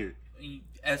 Nobody can hear gigabyte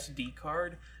SD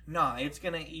card? Nah, it's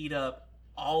going to eat up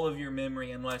all of your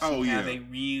memory unless Oh, you have yeah. a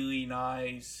really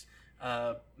nice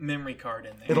memory card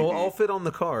in there. It'll all fit on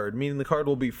the card, meaning the card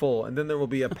will be full, and then there will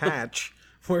be a patch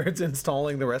where it's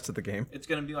installing the rest of the game. It's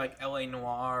going to be like LA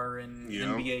Noire and Yeah.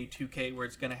 NBA 2K, where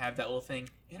it's going to have that little thing,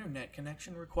 internet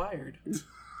connection required.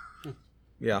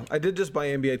 Yeah, I did just buy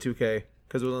NBA 2K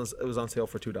because it was on sale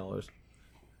for $2,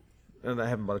 and I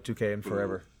haven't bought a 2K in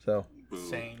forever, so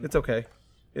Same. it's okay.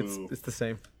 It's the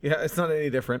same. Yeah, it's not any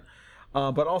different.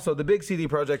 But also the big CD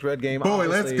Projekt Red game. Boy,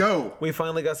 let's obviously, go. We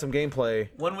finally got some gameplay.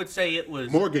 One would say it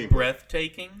was More gameplay.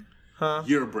 breathtaking.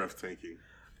 You're breathtaking.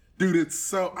 Dude,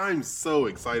 I'm so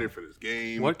excited for this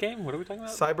game. What game? What are we talking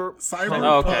about? Cyberpunk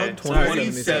Oh, okay.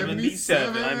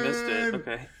 2077. I missed it.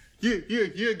 Okay.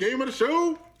 Yeah, game of the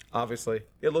show. Obviously,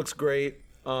 it looks great.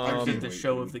 The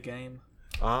show of the game.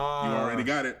 You already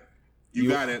got it. You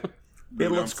got it. It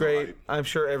Dude, looks I'm so great. hyped. I'm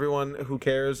sure everyone who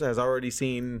cares has already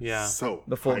seen Yeah. So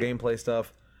the full hyped. gameplay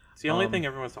stuff. It's the only thing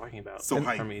everyone's talking about. So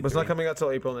hyped. from E3. But it's not coming out till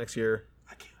April next year.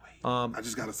 I can't wait. I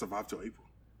just gotta survive till April.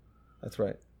 That's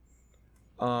right.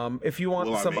 If you want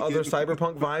Will I some make other it?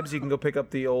 Cyberpunk vibes, you can go pick up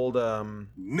the old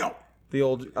No.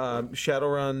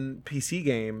 Shadowrun PC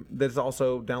game that's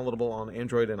also downloadable on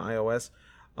Android and iOS.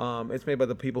 It's made by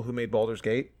the people who made Baldur's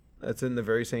Gate. It's in the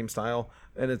very same style,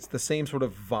 and it's the same sort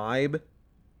of vibe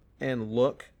and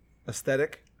look,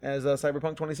 aesthetic as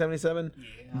Cyberpunk 2077,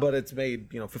 but it's made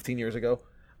 15 years ago.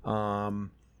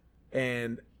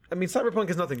 And I mean, Cyberpunk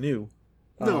is nothing new.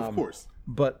 No, of course.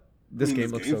 But this I mean, game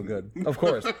this looks so game's good, of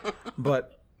course.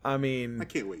 But I mean, I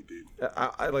can't wait, dude.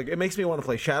 I like it. Makes me want to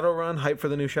play Shadowrun. Hype for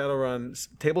the new Shadowrun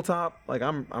tabletop. Like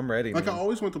I'm ready. Like I man.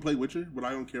 always want to play Witcher, but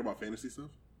I don't care about fantasy stuff.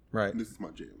 Right. And this is my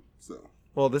jam. So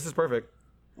Well, this is perfect.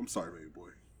 I'm sorry, baby boy.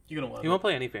 You're going to love You it. won't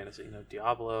play any fantasy. No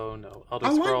Diablo, no Elder I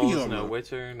like Scrolls, Diablo. no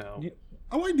Witcher, no.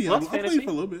 I like Well, Diablo. that's I played fantasy. it for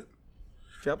a little bit.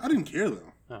 Yep. I didn't care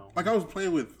though. No. Like I was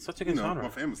playing with Such a good genre. my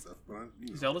family stuff, but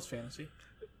Zelda's fantasy.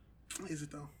 is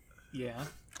it though? Yeah.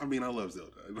 I mean, I love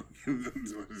Zelda.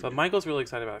 But Michael's really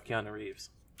excited about Keanu Reeves.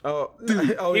 Oh,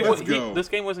 Dude, oh, He, yeah. let's go. this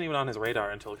game wasn't even on his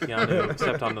radar until Keanu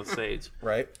stepped on the stage.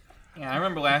 right, Yeah, I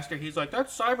remember last year he's like, that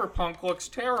Cyberpunk looks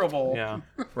terrible. Yeah.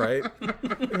 right.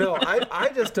 No,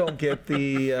 I just don't get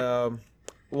the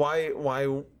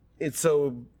why it's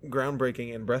so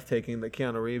groundbreaking and breathtaking that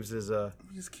Keanu Reeves is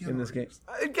in this game.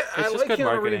 I just like good Keanu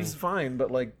marketing. Reeves fine,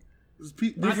 but like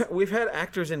Game. we've had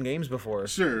actors in games before.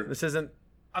 Sure. This isn't.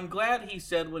 I'm glad he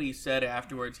said what he said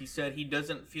afterwards. He said he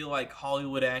doesn't feel like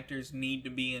Hollywood actors need to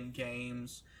be in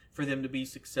games for them to be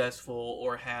successful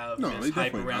or have No, this they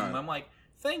hype definitely around not. them. I'm like,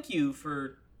 thank you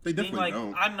for They being definitely like,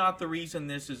 don't. I'm not the reason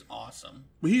this is awesome.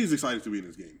 But he is excited to be in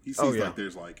this game. He sees Oh, yeah. like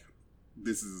there's like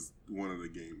this is one of the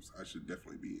games I should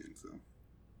definitely be in. So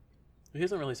He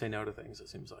doesn't really say no to things, it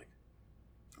seems like.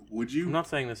 would you? I'm not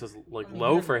saying this is like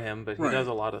low for him, but he Right. does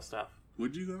a lot of stuff.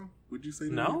 Would you though? Would you say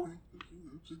No. to anything?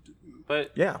 Just do-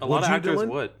 But Yeah, a would lot of you, actors Dylan?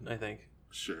 would, I think.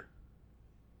 Sure.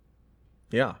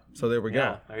 Yeah. So there we go.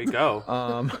 Yeah, there you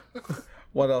go.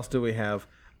 What else do we have?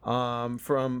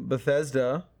 From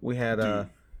Bethesda, we had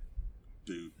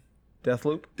Dude,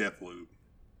 Deathloop, Deathloop.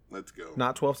 Let's go.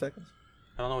 not 12 seconds.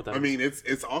 I don't know what that I is. mean,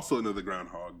 it's also another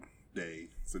Groundhog Day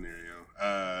scenario.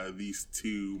 These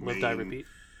two Live, main, die, repeat.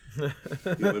 Yeah,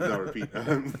 live, die,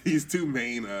 repeat. These two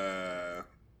main, I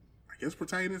guess,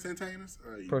 antagonists.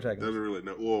 Protagonists. Doesn't really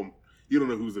know. Well, you don't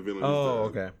know who's the villain. Oh,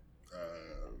 who's the, okay.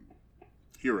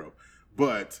 hero,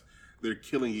 but they're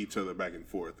killing each other back and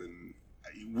forth, and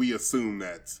we assume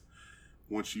that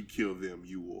once you kill them,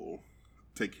 you will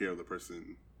take care of the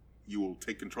person. You will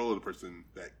take control of the person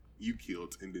that you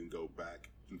killed, and then go back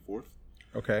and forth.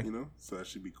 Okay. You know, so that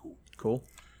should be cool. Cool.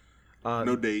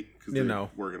 No date because You they're know,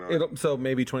 working on it. so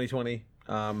maybe 2020. Yeah,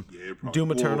 it probably- Doom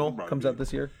well, Eternal it'll probably comes be out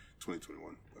this year.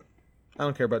 2021. But I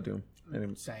don't care about Doom.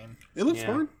 Anyway, Same. it looks Yeah.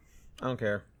 fun. I don't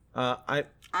care. I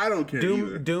I don't care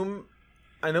either. Doom.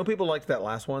 I know people liked that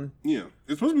last one. Yeah,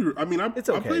 it's supposed to be. I mean, It's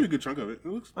I okay. played a good chunk of it. It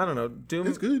looks. I don't know. Doom.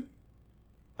 It's good.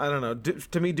 I don't know.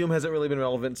 To me, Doom hasn't really been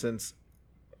relevant since,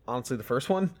 honestly, the first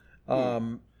one.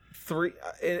 Three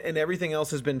and everything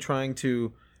else has been trying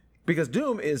to, because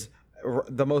Doom is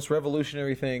the most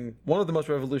revolutionary thing, one of the most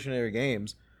revolutionary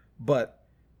games, but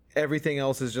everything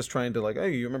else is just trying to like,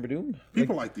 hey, you remember Doom?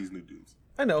 People like these new dudes.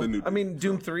 I know. The new I mean,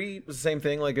 Doom, Doom 3 was the same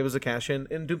thing. Like, it was a cash in,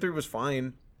 and Doom 3 was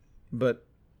fine, but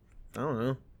I don't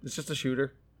know. It's just a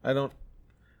shooter. I don't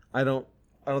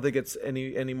think it's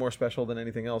any more special than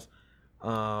anything else.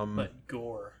 But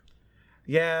gore.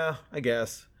 Yeah, I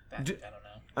guess. That, I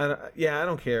don't know. I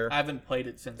don't care. I haven't played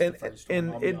it since And the first one,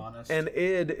 I'll be honest. and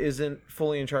id isn't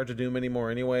fully in charge of Doom anymore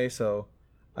anyway, so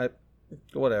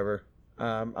whatever.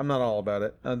 I'm not all about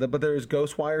it. But there is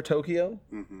Ghostwire Tokyo.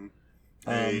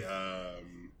 A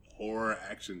horror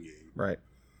action game. Right.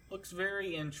 Looks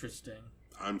very interesting.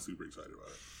 I'm super excited about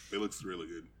it. It looks really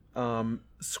good.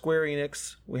 Square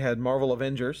Enix, we had Marvel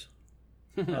Avengers.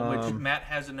 Which Matt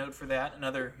has a note for that.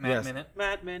 Another Matt Yes. minute.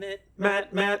 Matt Minute.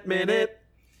 Matt Minute.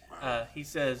 He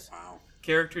says, Wow.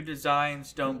 character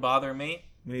designs don't bother me.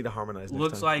 We need to harmonize next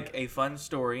Looks time. like a fun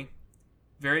story.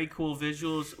 Very cool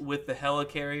visuals with the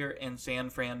helicarrier in San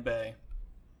Fran Bay.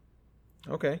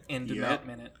 Okay. Into Yeah. Matt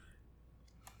minute.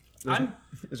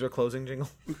 Is there a closing jingle?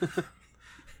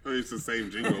 It's the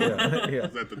same jingle. Yeah.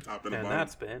 It's at the top and the And bottom.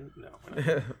 that's been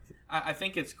no. I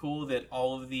think it's cool that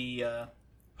all of the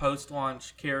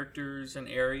post-launch characters and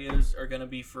areas are going to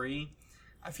be free.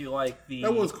 I feel like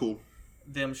That was cool.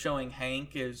 them showing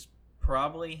Hank is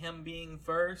probably him being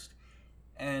first.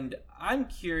 And I'm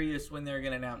curious when they're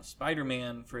going to announce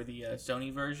Spider-Man for the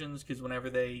Sony versions, because whenever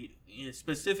they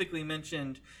specifically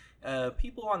mentioned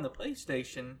people on the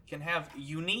PlayStation can have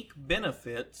unique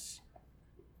benefits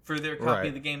for their copy Right.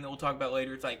 of the game that we'll talk about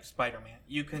later. It's like Spider-Man.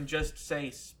 You can just say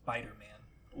Spider-Man.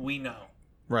 We know.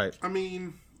 Right. I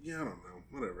mean, yeah, I don't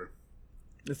know. Whatever.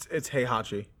 It's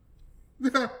Heihachi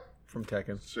from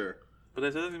Tekken. Sure. But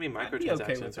there's going to be I'd be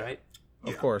okay microtransactions, with that. right? Of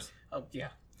Yeah. course. Oh, yeah.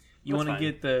 You want to fine.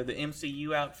 get the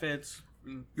MCU outfits,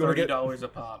 You wanna get- $30 a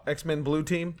pop. X-Men Blue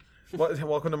Team.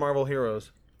 Welcome to Marvel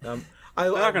Heroes. They're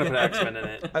not going to put X-Men in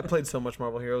it. I played so much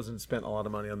Marvel Heroes and spent a lot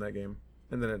of money on that game,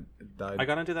 and then it died. I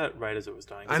got into that right as it was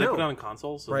dying. I 'Cause they know. put it on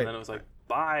consoles, and Right. then it was like,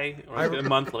 bye. Or I- like a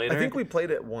month later. I think we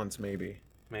played it once, maybe.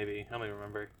 Maybe. I don't even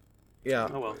remember. Yeah.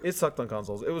 Oh, well. It sucked on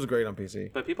consoles. It was great on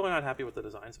PC. But people are not happy with the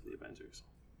designs of the Avengers.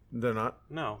 They're not.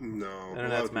 No. No. The a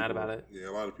internet's lot of mad people- about it. Yeah,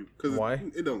 a lot of people. Cause Why?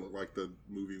 It don't look like the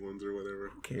movie ones or whatever.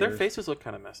 Who cares? Their faces look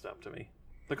kind of messed up to me.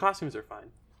 The costumes are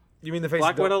fine. You mean the face?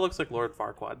 Black Widow looks like Lord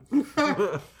Farquaad.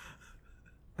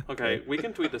 Okay, we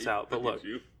can tweet this out, but look.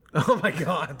 You. Oh my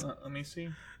god. Let me see.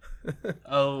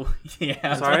 Oh,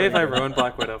 yeah. Sorry if I ruined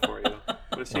Black Widow for you,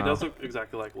 but she Wow. does look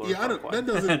exactly like Lord Yeah, Farquaad. that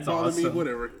doesn't That's bother me. awesome.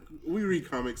 Whatever. We read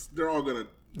comics. They're all gonna.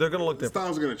 They're gonna look The different.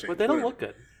 styles are gonna change. But they don't whatever.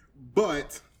 look good.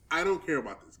 But I don't care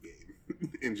about this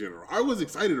game in general. I was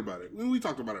excited about it. We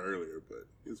talked about it earlier, but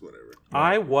it's whatever.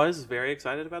 I was very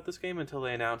excited about this game until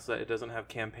they announced that it doesn't have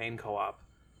campaign co-op.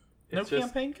 No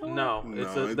campaign co-op? No,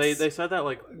 No, they it's- said that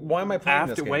like Why am I playing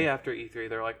after this game? way after E3.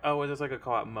 They're like, oh, there's like a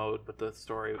co-op mode, but the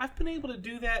story. I've been able to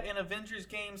do that in Avengers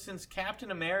games since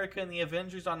Captain America and the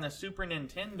Avengers on the Super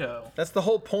Nintendo. That's the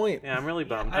whole point. Yeah, I'm really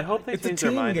bummed. I- I hope they it's a change their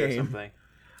team mind or game. something.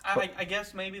 I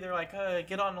guess maybe they're like,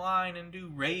 get online and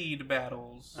do raid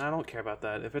battles. I don't care about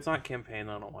that. If it's not campaign,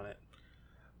 I don't want it.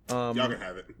 Y'all can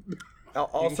have it. You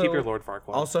Also, can keep your Lord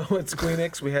Farquaad. also at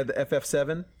Squeenix we had the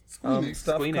FF7 Squeenix.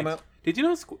 stuff Squeenix. come out. Did you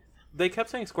know they kept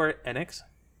saying Square Enix?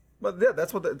 But yeah,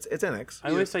 that's what it's Enix.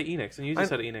 I always say Enix, and you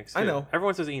just I- said Enix. I too. know.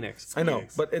 Everyone says Enix. I know,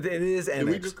 Squeenix. but it is Enix. Did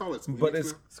we just call it Squeenix But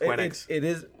it's now? Squeenix. it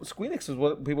is Squeenix is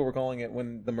what people were calling it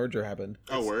when the merger happened.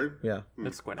 Oh, word? Yeah.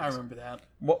 It's Square I Enix. remember that.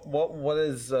 What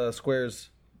is Square's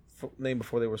name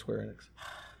before they were Square Enix?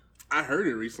 I heard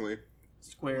it recently.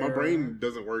 Square. My brain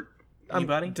doesn't work.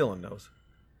 Anybody? Dylan knows.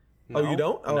 No. Oh, you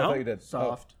don't? Oh, I No? thought you did.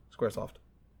 Soft. Oh, Squaresoft.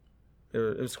 It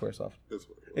was Squaresoft. That's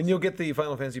what it was. And you'll get the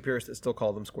Final Fantasy purists that still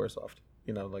call them Squaresoft.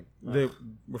 You know, like they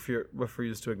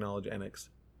refuse to acknowledge Enix.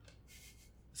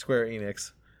 Square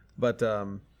Enix. But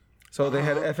so they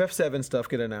had FF7 stuff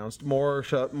get announced. More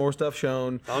stuff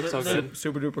shown. That looks so The- good.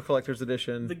 Super Duper Collector's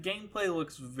Edition. The gameplay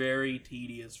looks very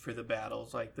tedious for the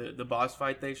battles. Like the boss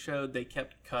fight they showed, they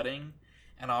kept cutting,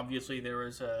 and obviously there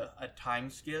was a time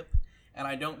skip. And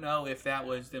I don't know if that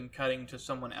was them cutting to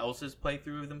someone else's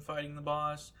playthrough of them fighting the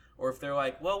boss, or if they're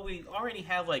like, well, we already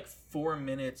have like 4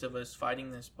 minutes of us fighting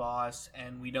this boss,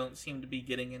 and we don't seem to be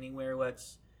getting anywhere.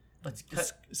 Let's cut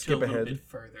to skip a little ahead. bit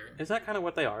further. Is that kind of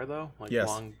what they are, though? Like Yes.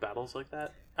 long battles like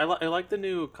that? I like the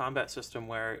new combat system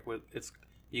where it's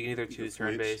you can either choose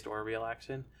switch. turn-based or real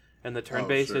action. And the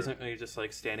turn-based sure. isn't when you're just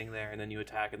like standing there and then you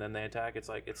attack and then they attack. It's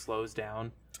like it slows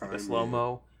down, like a Time,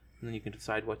 slow-mo, and then you can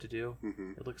decide what to do.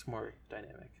 Mhm. It looks more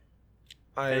dynamic.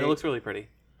 And it I, looks really pretty.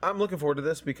 I'm looking forward to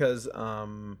this because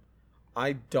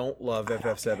I don't love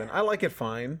FF7. I like it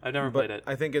fine. I've never but played it.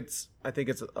 I think it's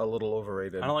a little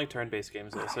overrated. I don't like turn-based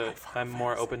games though, so I'm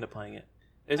more open to playing it.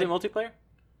 Is it multiplayer?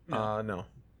 No.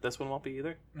 This one won't be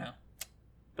either. No.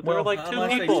 But there Well, are like two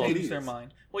Unless people. they change their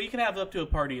mind. Well, you can have up to a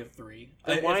party of 3.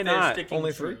 Then if why they're not? sticking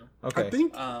Only true. 3? Okay. I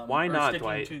think Why or not, sticking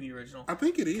Dwight? to the original. I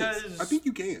think it is. Because- I think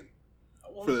you can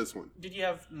Well, for this one. Did you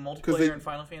have 'Cause multiplayer they- in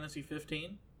Final Fantasy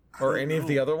 15? I Or don't any of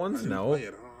the know. other ones? I didn't No. play it.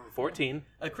 I don't know. 14.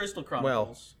 Crystal Well,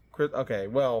 Chronicles, okay.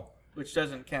 Well, which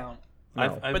doesn't count.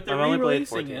 no. I've But they're only played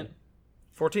re-releasing 14. it.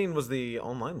 14 was the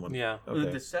online one. Yeah. Okay.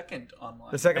 The second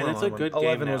online. The second And it's a online good one. game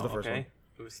 11 now, was the first okay?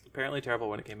 one. It was apparently terrible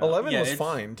when it came out. 11 Yeah, was it's-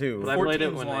 fine too. I played it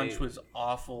 14's when launch they- was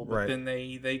awful, but Right. then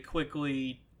they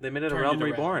quickly They made it a turned Realm it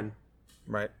around. Reborn.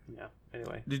 Right? Yeah.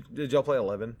 Anyway, Did y'all play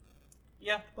 11?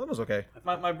 yeah. 11 was okay.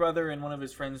 My brother and one of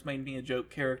his friends made me a joke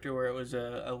character where it was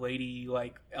a lady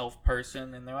like elf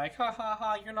person, and they're like, ha ha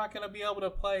ha, you're not gonna be able to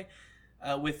play.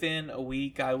 Within a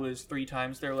week, I was 3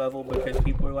 times their level because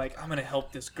people were like, I'm gonna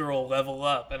help this girl level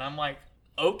up, and I'm like,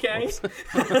 okay.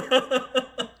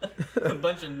 A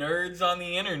bunch of nerds on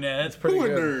the internet. Pretty Who a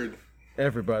good. nerd.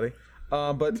 Everybody.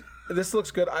 But this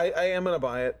looks good. I am gonna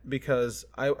buy it because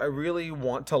I really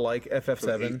want to like For the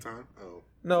 8th eighth time? Oh.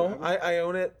 No, I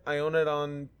own it. I own it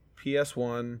on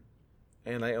PS1,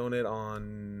 and I own it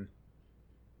on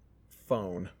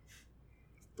phone.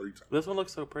 3 times. this one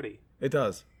looks so pretty. It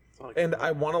does, That's all I and care I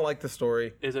about. want to like the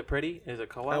story. Is it pretty? Is it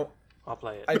co-op? I'll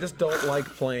play it. I just don't like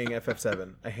playing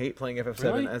FF7. I hate playing FF7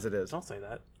 Really? as it is. Don't say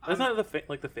that. Isn't that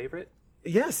the favorite?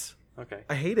 Yes, Okay.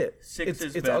 I hate it. 6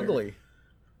 is it's better. ugly.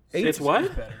 8 It's what?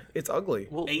 It's better. It's ugly.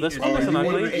 Well, 8 this is one better. wasn't You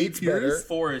wanted ugly. an 8 Eight's better. tiers?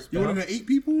 4 is You better. wanted an 8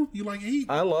 people? You like 8?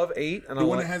 I love 8, and The I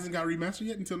one like that hasn't got remastered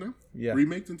yet until now? Yeah.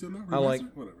 Remaked until now? Remastered? I like-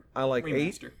 Whatever.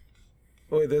 8. Remaster.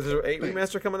 Wait, there's an 8 Thanks.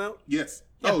 remaster coming out. Yes.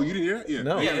 Oh, you didn't hear that? Yeah.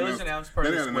 No. They Yeah, got it was announced part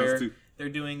of They the got announced Square. too. They're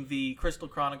doing the Crystal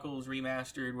Chronicles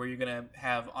remastered, where you're gonna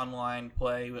have online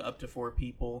play with up to 4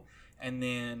 people, and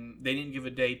then they didn't give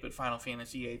a date, but Final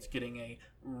Fantasy VIII's getting a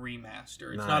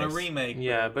remaster. It's not a Nice. remake,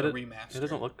 Yeah, but a it remaster.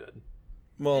 doesn't look good.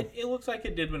 Well, It looks like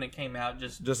it did when it came out,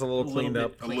 just Just a little cleaned bit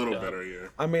up. A cleaned little up. better, yeah.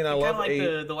 I mean, I Kind love of like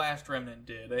 8. the Last Remnant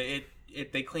did.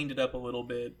 They cleaned it up a little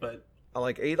bit, but I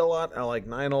like 8 a lot. I like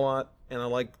 9 a lot, and I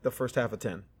like the first half of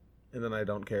 10, and then I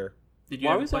don't care. did you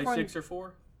Why ever was that play one- 6 or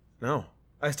 4? No,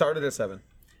 I started at 7.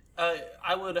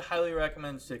 I would highly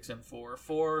recommend 6 and 4.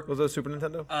 4, Was that Super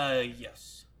Nintendo?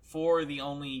 yes. 4, the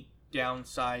only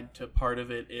downside to part of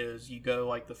it is you go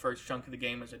like the first chunk of the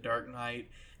game is a Dark Knight,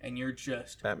 and you're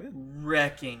just Batman?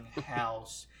 wrecking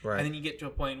house. Right. And then you get to a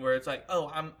point where it's like, oh,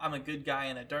 I'm a good guy,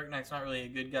 and a Dark Knight's not really a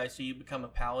good guy, so you become a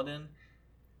paladin.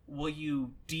 Well,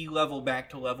 you de-level back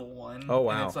to level 1. Oh,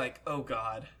 wow. And it's like, oh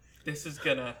god, this is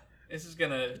gonna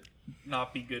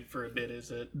not be good for a bit,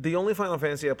 is it? The only Final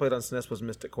Fantasy I played on SNES was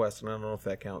Mystic Quest, and I don't know if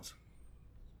that counts.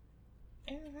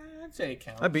 I'd say it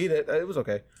counts. I beat it. It was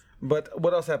okay. But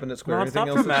what else happened at Square? No, Anything stop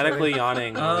else? dramatically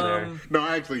yawning over there. No,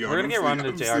 actually, We're gonna get Ron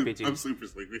into JRPG. I'm super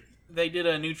sleepy. They did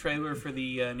a new trailer for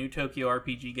the new Tokyo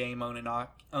RPG game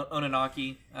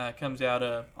Ononaki. Comes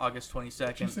out August Did you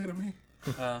 22nd. say to me?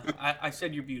 I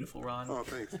said you're beautiful, Ron. Oh,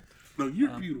 thanks. No, you're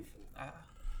beautiful.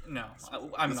 No,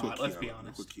 I'm That's not. what Let's Keanu- be that's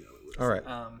honest. what Keanu was. All right.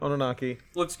 Um, Ononaki.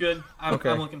 Looks good. I'm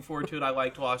Okay. looking forward to it. I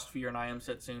liked Lost Sphere and I Am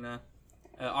Setsuna.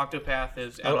 Octopath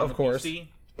is out Oh, on of the course. PC.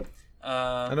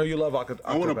 I know you love I want to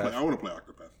play. Octopath. I want to play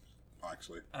Octopath.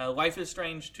 Actually, Life is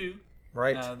Strange 2.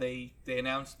 Right. They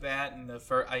announced that, and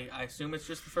I assume it's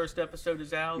just the first episode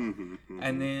is out.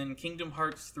 And then Kingdom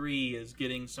Hearts 3 is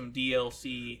getting some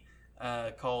DLC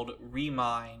called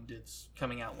Remind. It's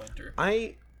coming out winter.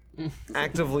 I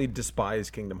actively despise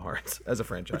Kingdom Hearts as a but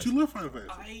franchise. you love Final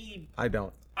Fantasy. I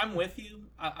don't. I'm with you.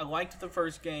 I liked the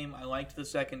first game. I liked the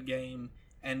second game.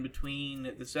 And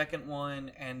between the second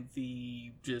one and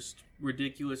the just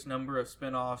ridiculous number of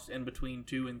spin-offs in between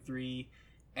 2 and 3,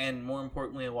 and more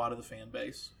importantly, a lot of the fan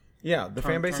base. Yeah, the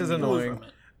fan base is Turn me away annoying. from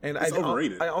it. And It's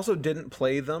overrated. I also didn't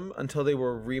play them until they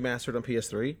were remastered on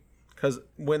PS3. Because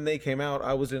when they came out,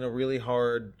 I was in a really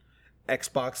hard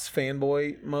Xbox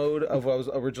fanboy mode of I was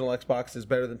original Xbox is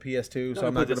better than PS2, so Gonna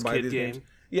I'm not play going to this buy kid these game. games.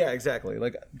 Yeah, exactly.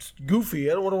 Like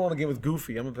Goofy. I don't want a game with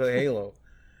Goofy. I'm going to play Halo.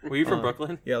 Were you from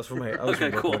Brooklyn? Yeah, I was from Halo. Okay,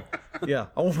 cool. Yeah,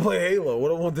 I want to play Halo. What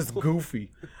do I want this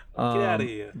Goofy? Get out of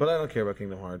here. But I don't care about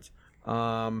Kingdom Hearts.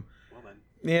 Well then.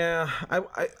 Yeah,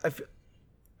 I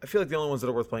feel like the only ones that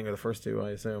are worth playing are the first two,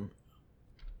 I assume.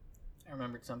 I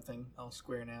remembered something else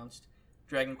Square announced.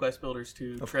 Dragon Quest Builders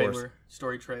 2 Of trailer, course.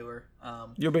 story trailer.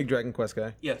 You're a big Dragon Quest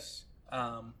guy. Yes.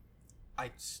 I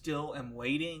still am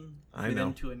waiting I for them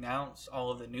know. to announce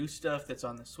all of the new stuff that's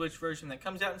on the Switch version that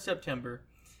comes out in September,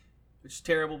 which is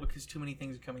terrible because too many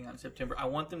things are coming out in September. I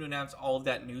want them to announce all of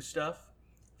that new stuff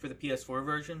for the PS4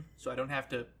 version so I don't have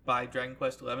to buy Dragon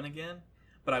Quest XI again,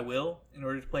 but I will in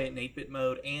order to play it in 8-bit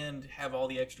mode and have all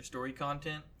the extra story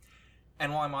content.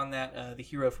 And while I'm on that, the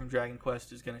hero from Dragon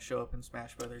Quest is going to show up in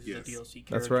Smash Brothers Yes. as a DLC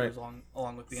That's character right.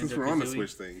 along with Since Banjo-Kazooie. we're on the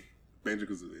Switch thing,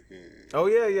 Banjo-Kazooie. Yeah. Oh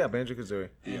yeah, Banjo-Kazooie.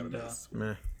 And, Meh.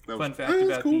 That fun was- fact that's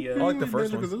about cool. the, I like the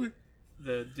first one. Banjo-Kazooie.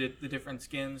 the different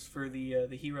skins for the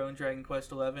hero in Dragon Quest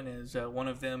XI is one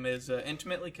of them is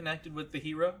intimately connected with the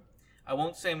hero. I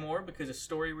won't say more because of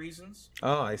story reasons,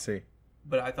 Oh, I see.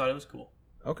 but I thought it was cool.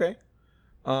 Okay.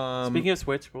 Speaking of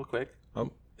Switch, real quick.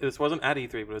 Oh. this wasn't at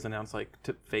E3, but it was announced like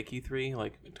to fake E3,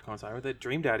 like to coincide with it.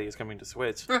 Dream Daddy is coming to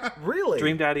Switch. Really?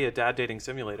 Dream Daddy, a dad dating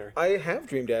simulator. I have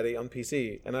Dream Daddy on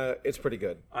PC, and it's pretty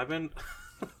good. I've been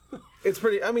It's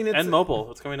pretty. I mean, it's and mobile.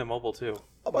 It's coming to mobile too.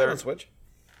 I'll buy it on Switch.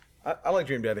 I like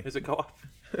Dream Daddy. Is it co-op?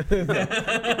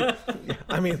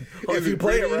 I mean, well, if Is you it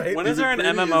play pretty? it right. When Is is there it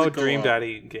an pretty? Is MMO it Dream co-op?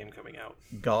 Daddy game coming out?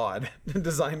 God,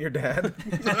 design your dad.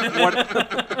 What?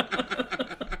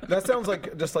 That sounds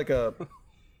like just like a.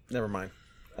 Never mind.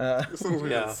 It sounds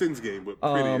like Yeah. a Sins game, but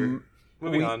prettier.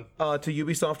 Moving on. To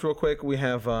Ubisoft, real quick, we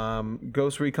have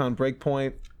Ghost Recon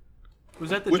Breakpoint. Was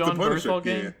that the With John the Punisher. Bernthal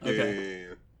game? Yeah. Okay.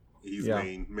 He's Yeah.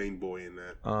 main boy in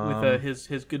that. With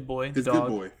his good boy, the His dog. good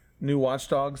boy. New Watch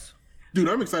Dogs. Dude,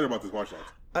 I'm excited about this Watch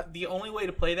Dogs. The only way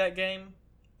to play that game,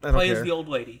 I don't play care. as the old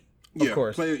lady. Yeah,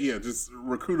 course. just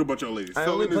recruit a bunch of old ladies. I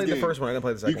So only in this played the game, first one. I didn't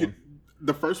play the you second one.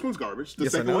 The first one's garbage. The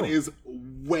Yes, I second one know. is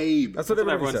way better. That's what That's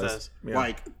what everybody everyone says. says.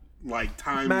 Yeah. like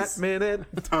times Matt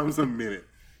Minute. times a minute.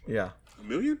 Yeah. A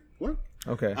million? What?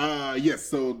 Okay. Yes.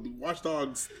 So the Watch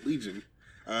Dogs Legion,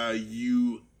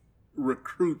 you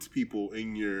recruit people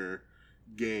in your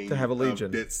gang To have a legion.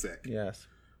 of DedSec, Yes.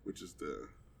 which is the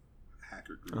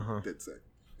hacker group. DedSec.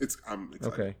 I'm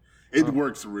excited. Okay. It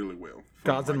works really well. for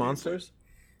Gods my and gameplay. Monsters.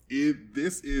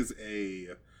 This is a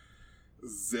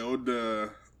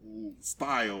Zelda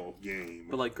style game.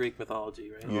 But like Greek mythology,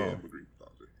 right? yeah, Oh. with Greek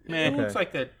mythology. Meh. It looks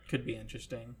like that could be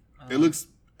interesting.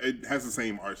 It has the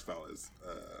same art style as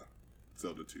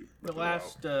Zelda 2. The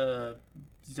last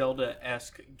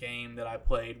Zelda-esque game that I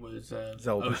played was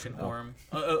Zelda. Oceanhorn.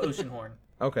 Oceanhorn.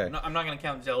 Okay. I'm not going to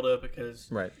count Zelda because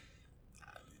Right.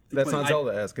 That's play- not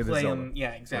Zelda-esque. It is play Zelda. them.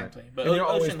 Yeah, exactly. Right. But And you're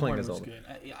always Oceanhorn playing as was Zelda.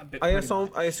 good.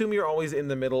 I assume you're always in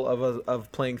the middle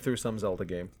of playing through some Zelda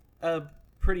game.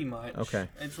 Pretty much. Okay.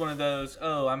 It's one of those.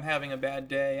 Oh, I'm having a bad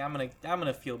day. I'm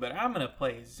gonna feel better. I'm gonna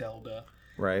play Zelda.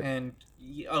 Right. And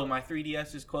my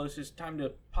 3DS is closest. Time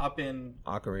to pop in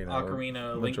Ocarina.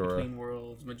 or Link Majora. Between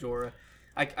Worlds, Majora.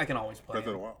 I can always play. That's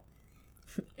been a them. while.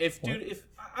 If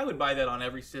I would buy that on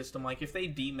every system, like if they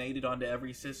demade it onto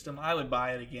every system, I would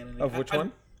buy it again. And Of which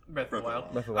one? Breath of the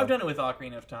Wild. Breath of the I've Wild. done it with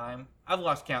Ocarina of Time. I've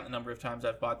lost count the number of times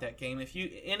I've bought that game. If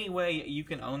you any way you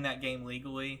can own that game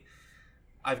legally,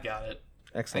 I've got it.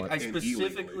 Excellent. I And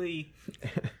specifically,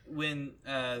 when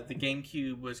the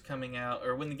GameCube was coming out,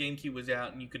 or when the GameCube was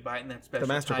out, and you could buy it in that special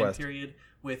Master time Quest. period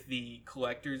with the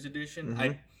collector's edition,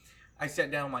 Mhm. I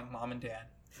sat down with my mom and dad.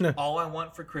 All I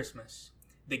want for Christmas,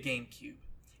 the GameCube.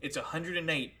 It's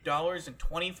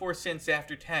 $108.24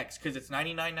 after tax because it's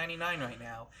 $99.99 right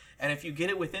now. And if you get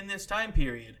it within this time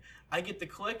period, I get the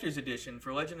collector's edition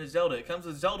for Legend of Zelda. It comes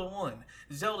with Zelda 1,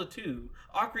 Zelda 2,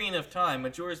 Ocarina of Time,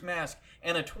 Majora's Mask,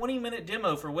 and a 20-minute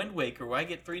demo for Wind Waker where I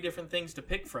get 3 different things to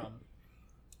pick from.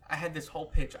 I had this whole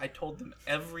pitch. I told them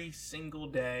every single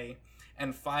day.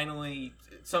 And finally,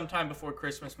 sometime before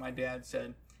Christmas, my dad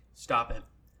said, "Stop it.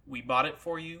 We bought it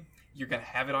for you. You're going to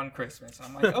have it on Christmas."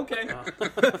 I'm like, okay.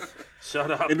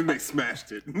 Shut up. And then they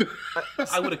smashed it.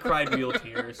 I would have cried real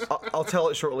tears. I'll tell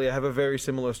it shortly. I have a very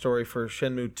similar story for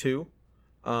Shenmue 2.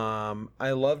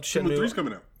 I loved Shenmue. 3's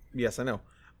coming out. Yes, I know.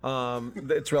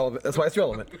 It's relevant. That's why it's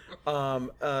relevant.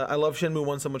 I love Shenmue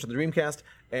 1 so much on the Dreamcast,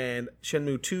 and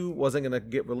Shenmue 2 wasn't going to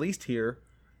get released here,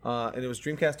 and it was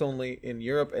Dreamcast only in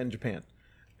Europe and Japan.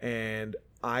 And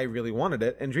I really wanted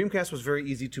it. And Dreamcast was very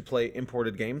easy to play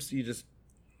imported games. You just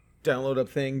download a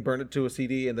thing, burn it to a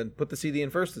CD, and then put the CD in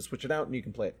first and switch it out, and you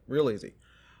can play it. Real easy.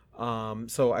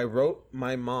 So I wrote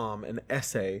my mom an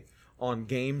essay on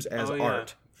games as Oh, yeah.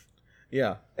 art.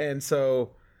 Yeah.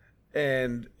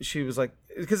 And she was like,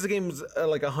 because the game was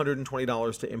like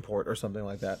 $120 to import or something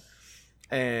like that.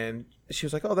 And she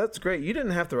was like, "Oh, that's great. You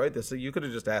didn't have to write this. So you could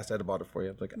have just asked. I'd have bought it for you."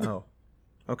 I was like, "Oh,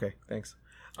 okay, thanks."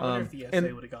 I wonder if the essay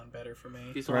and- would have gone better for me.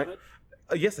 Do you still Right. have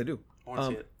it? Yes, I do. I want to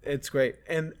see it. It's great.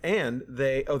 And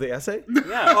they the essay?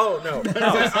 Yeah. Oh no.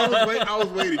 I was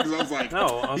waiting because I was like, No,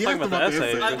 I was he talking asked about the essay.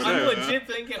 essay. for I'm sure. legit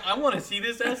thinking, I want to see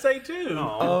this essay too.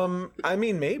 No. I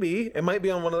mean, maybe it might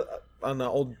be on on the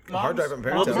old hard drive at my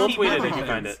we'll parents' we'll house. tweet it if Mom's you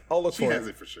find it. I'll look She for has it.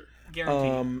 it for sure.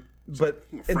 Guaranteed. But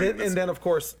Frame this. and then of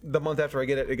course the month after I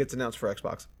get it, it gets announced for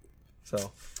Xbox.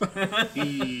 So,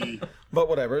 but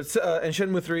whatever. It's, and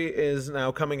Shenmue 3 is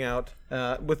now coming out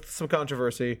with some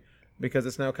controversy because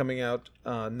it's now coming out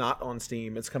not on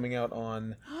Steam. It's coming out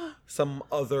on some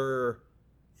other.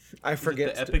 I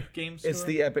forget. the Epic Game Store? It's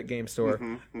the Epic Game Store,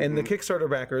 and the Kickstarter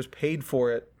backers paid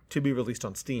for it to be released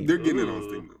on Steam. They're getting it on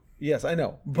Steam though. Yes, I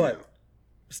know, but Yeah.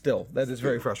 still, that is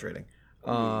very frustrating.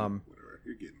 Whatever.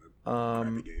 You're getting a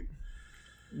crappy game.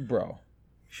 Bro,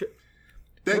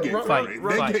 That game's Fight.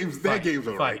 That game's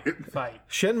alright. Fight.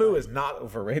 Shenmue is not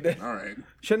overrated. All right.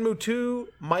 Shenmue 2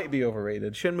 might be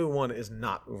overrated. Shenmue 1 is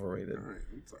not overrated. All right.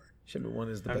 I'm sorry. Shenmue 1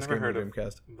 is the I've best never game heard in of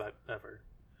Dreamcast. that ever.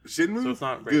 Shenmue? So it's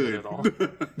not rated good at all.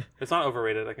 It's not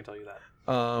overrated, I can tell you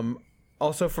that.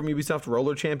 Also from Ubisoft,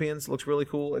 Roller Champions looks really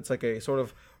cool. It's like a sort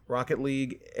of Rocket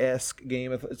League-esque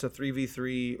game. It's a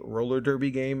 3v3 roller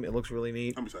derby game. It looks really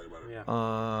neat. I'm excited about it.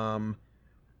 Yeah.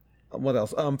 What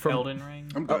else? From Elden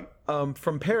Ring. I'm done.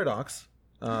 from Paradox.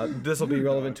 This will be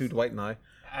relevant to Dwight and I.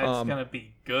 It's gonna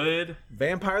be good.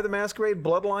 Vampire the Masquerade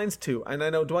Bloodlines 2. And I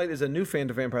know Dwight is a new fan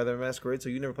to Vampire the Masquerade, so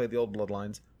you never played the old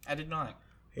Bloodlines. I did not.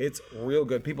 It's real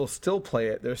good. People still play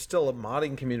it. There's still a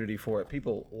modding community for it.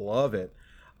 People love it.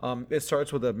 It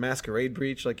starts with a masquerade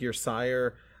breach, like your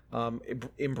sire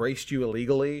embraced you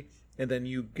illegally, and then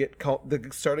you get called. The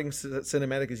starting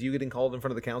cinematic is you getting called in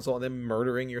front of the council and then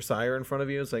murdering your sire in front of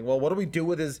you, and saying, "Well, what do we do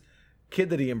with his kid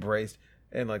that he embraced?"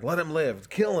 And like, let him live,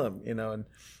 kill him, And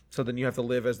so then you have to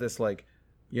live as this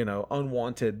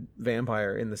unwanted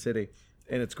vampire in the city,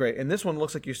 and it's great. And this one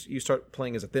looks like you start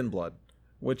playing as a Thin Blood,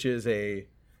 which is a.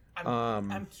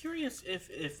 I'm curious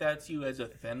if that's you as a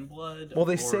Thin Blood. Well,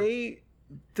 they say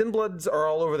Thin Bloods are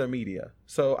all over their media,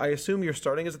 so I assume you're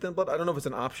starting as a Thin Blood. I don't know if it's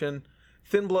an option.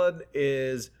 Thin Blood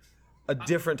is a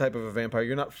different type of a vampire.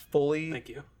 You're not fully. Thank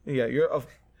you. Yeah, you want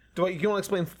to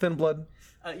explain Thin Blood?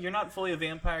 You're not fully a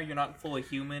vampire. You're not fully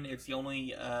human. It's the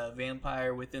only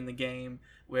vampire within the game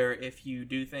where if you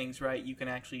do things right, you can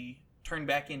actually turn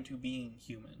back into being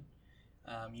human.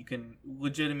 You can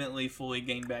legitimately fully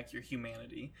gain back your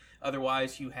humanity.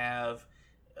 Otherwise, you have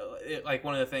like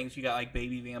one of the things, you got like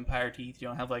baby vampire teeth. You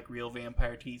don't have like real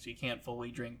vampire teeth, so you can't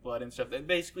fully drink blood and stuff.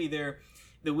 Basically, they're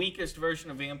the weakest version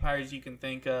of vampires you can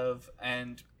think of,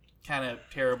 and kind of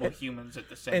terrible humans at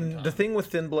the same time. And the thing with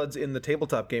Thin Bloods in the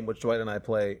tabletop game, which Dwight and I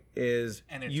play, is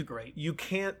And it's great. You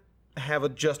can't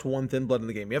have just one Thin Blood in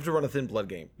the game. You have to run a Thin Blood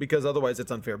game, because otherwise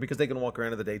it's unfair, because they can walk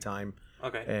around in the daytime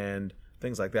and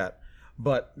things like that.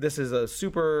 But this is a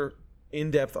super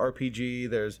in-depth RPG.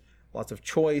 There's lots of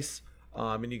choice,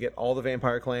 and you get all the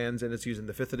vampire clans, and it's using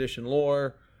the 5th edition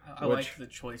lore. I like the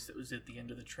choice that was at the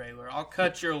end of the trailer. I'll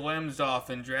cut your limbs off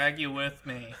and drag you with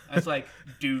me. That's like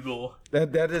Dougal.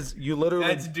 That is, you literally.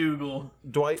 That's Dougal.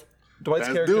 Dwight's That's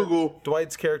character. Dougal.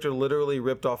 Dwight's character literally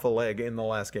ripped off a leg in the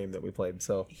last game that we played.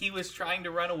 So He was trying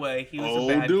to run away. He was Oh,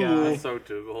 a bad Dougal. guy. So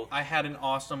Dougal. I had an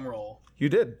awesome role. you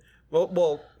did well.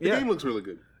 The Yeah, game looks really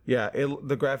good. yeah.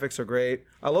 The graphics are great.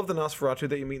 I love the Nosferatu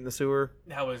that you meet in the sewer.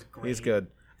 That was great. He's good.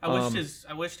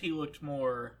 I wished he looked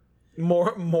more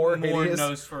More hideous.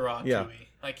 Nosferatu-y. Yeah.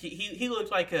 Like he looked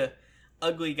like a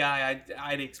ugly guy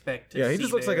I'd expect to see. Yeah, he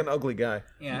just looks there. like an ugly guy.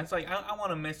 Yeah, it's like I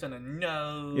want him missing a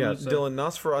nose. Yeah, Dylan,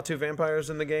 Nosferatu vampires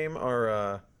in the game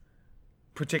are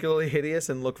particularly hideous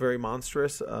and look very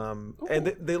monstrous. And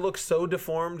they look so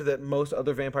deformed that most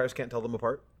other vampires can't tell them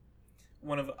apart.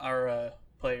 One of our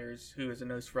players, who is a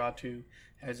Nosferatu,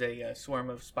 has a swarm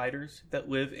of spiders that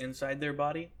live inside their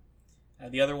body.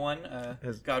 The other one,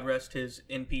 God rest his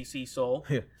NPC soul,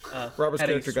 Yeah. Robert's had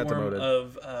a character got swarm demoted.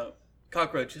 of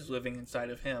cockroaches living inside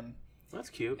of him. That's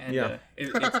cute. And Yeah.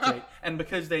 it's great. And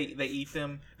because they eat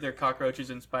them, their cockroaches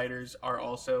and spiders are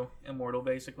also immortal,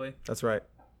 basically. That's right.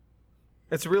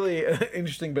 It's really an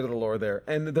interesting bit of the lore there.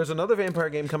 And there's another vampire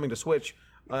game coming to Switch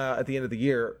at the end of the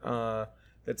year.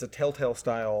 It's a Telltale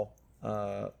style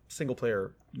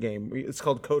single-player game. It's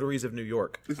called Coteries of New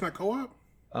York. It's not co-op?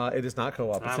 It is not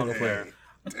co-op. It's I don't single-player.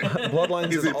 care.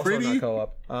 Bloodlines is it also pretty? not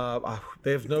co-op.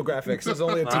 They have no graphics. There's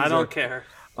only a teaser. I don't care.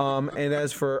 And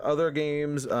as for other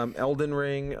games, Elden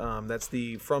Ring, that's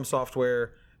the From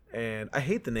Software, and I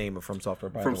hate the name of From Software.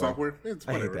 By From the way. Software? It's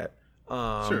I hate whatever. that.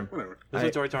 Sure, whatever. Is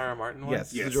it George R. R. Martin one?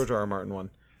 Yes, Yes. the George R. R. Martin one.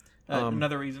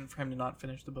 Another reason for him to not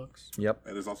finish the books. Yep.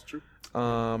 That is also true.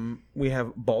 We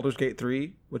have Baldur's Gate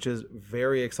 3, which is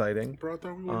very exciting. Bro, I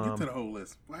thought we were going to get to the whole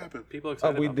list. What happened? People Oh,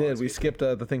 excited we about did. Baldur's We Gate. skipped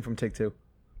the thing from Take-Two.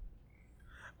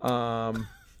 And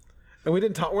we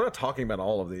didn't talk. We're not talking about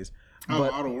all of these.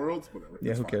 But Outer Worlds? Whatever.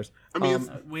 yeah, It's who fine. cares? I mean, it's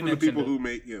we for the mentioned people it. who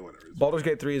make... Yeah, whatever. It's Baldur's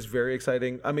Gate 3 is very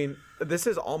exciting. I mean, this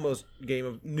is almost game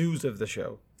of news of the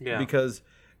show. Yeah. Because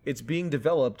it's being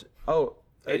developed. Oh,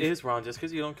 It is, Ron, just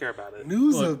because you don't care about it.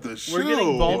 news Look, of the show. We're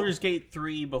getting Baldur's Gate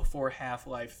 3 before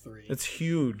Half-Life 3. it's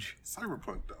huge,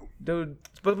 Cyberpunk, though. dude.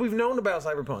 But we've known about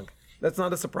Cyberpunk. That's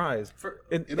not a surprise.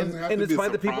 It doesn't have to be a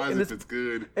surprise if it's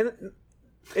good. And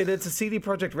it's a CD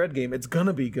Projekt Red game. It's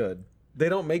gonna be good. They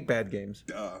don't make bad games.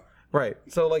 Duh. Right.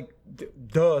 So, like,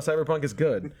 duh, Cyberpunk is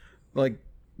good. Like,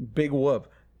 big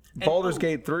whoop. Baldur's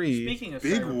Gate 3. Speaking of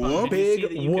Big Cyberpunk, whoop. did you see Big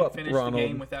that you whoop, can finish Ronald. the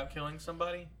game without killing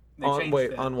somebody? They On- changed wait,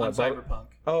 that on what? Cyberpunk.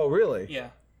 Oh, really? Yeah.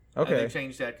 Okay. They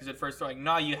changed that because at first they're like,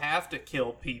 "Nah, you have to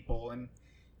kill people," and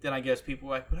then I guess people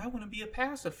were like, "But I want to be a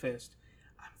pacifist."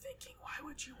 I'm thinking, why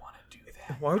would you want to do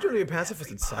that? Why would you be a pacifist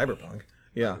in Everybody. Cyberpunk?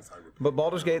 Yeah, Cyberpunk. but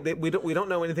Baldur's Gate, we don't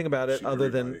know anything about it Shoot other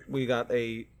than everybody. we got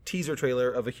a teaser trailer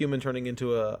of a human turning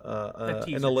into The an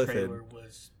teaser Illithid. trailer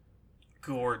was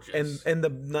gorgeous. And the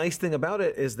nice thing about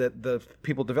it is that the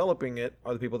people developing it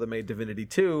are the people that made Divinity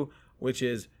 2, which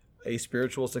is a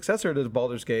spiritual successor to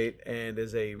Baldur's Gate and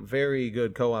is a very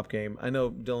good co-op game. I know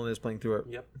Dylan is playing through it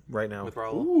Yep. right now. With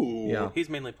Raul. Ooh. Yeah. He's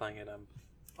mainly playing it. I'm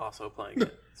also playing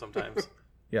it sometimes.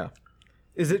 Yeah.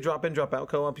 Is it drop in, drop out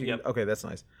co-op? Yep. Okay, that's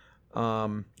nice.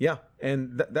 Yeah,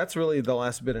 and that's really the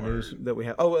last bit of news that we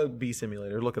have. Oh, a bee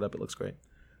simulator. Look it up. It looks great.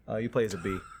 You play as a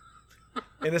bee.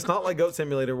 And it's not like Goat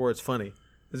Simulator where it's funny.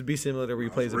 It's Bee Simulator where you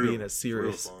play as a bee and it's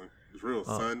serious. It's real.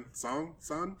 Son.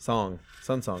 Sun Song.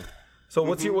 So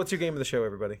what's your game of the show,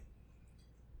 everybody?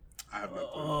 I have no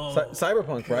clue.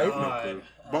 Cyberpunk, right? No clue.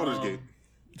 Baldur's Gate.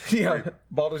 Yeah,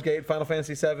 Baldur's Gate, Final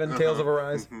Fantasy VII, Tales of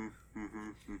Arise, I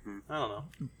don't know.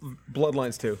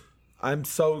 Bloodlines 2. I'm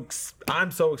so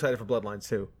excited for Bloodlines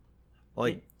 2.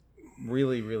 Like,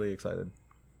 really, really excited.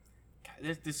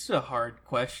 God, this is a hard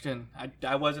question.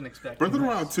 I wasn't expecting. Breath of the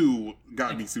this. Wild 2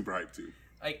 got me super hyped too.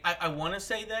 I want to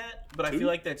say that, but I Two? feel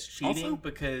like that's cheating Also?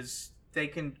 because they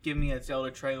can give me a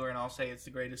Zelda trailer and I'll say it's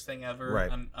the greatest thing ever,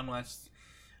 Right.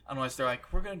 Unless they're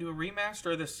like, we're gonna do a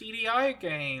remaster of the CDI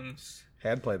games.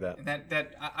 Had played that. And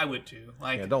that I would too.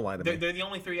 Like, Yeah, don't lie to me. They're the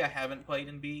only three I haven't played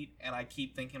and beat, and I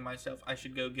keep thinking to myself I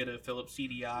should go get a Philips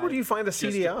CDI. Where do you find a just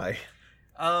to- CDI?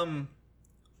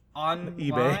 Online,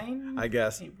 eBay, I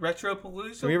guess.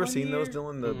 Retropalooza. Have you ever one seen those, year?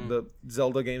 Dylan? The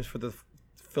Zelda games for the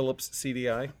Philips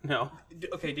CDI? No.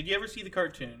 Okay, did you ever see the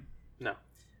cartoon? No.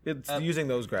 It's using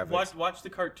those graphics. Watch the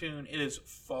cartoon. It is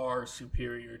far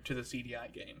superior to the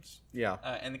CDI games. Yeah.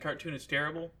 And the cartoon is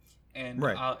terrible. And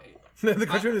Right. the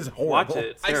cartoon is horrible. Watch it.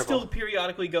 It's I terrible. still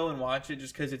periodically go and watch it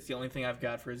just because it's the only thing I've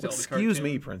got for a Zelda Excuse cartoon.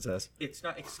 me, princess. It's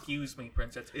not excuse me,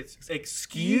 princess. It's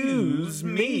Excuse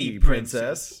me,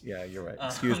 princess. Yeah, you're right.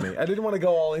 Excuse me. I didn't want to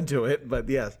go all into it, but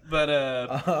yes. But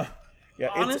Yeah,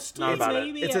 it's honestly, not about it.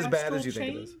 maybe It's as bad Astral as you think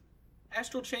it Chain? is.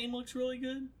 Astral Chain looks really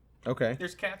good. okay.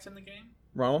 There's cats in the game.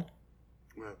 Ronald,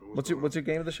 what's your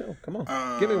game of the show? Come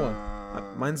on, give me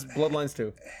one. Mine's Bloodlines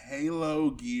 2. Halo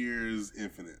Gears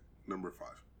Infinite, number 5.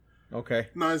 Okay.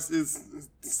 No, it's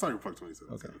Cyberpunk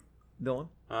 2077. Okay.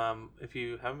 Dylan. If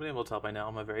you haven't been able to tell by now,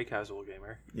 I'm a very casual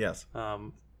gamer. Yes.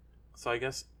 So I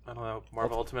guess, I don't know,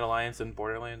 Marvel Ultimate Alliance and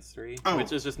Borderlands 3, Oh.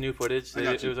 which is just new footage. I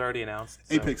got It you. was already announced.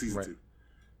 so- Apex Season Right. 2.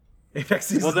 Apex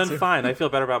Season Well, then 2. fine. I feel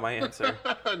better about my answer.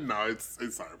 No, it's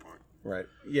Cyberpunk. Right.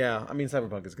 Yeah. I mean,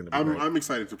 Cyberpunk is going to be I'm, great. I'm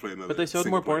excited to play another. But they showed more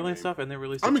single-player Borderlands game. stuff, and they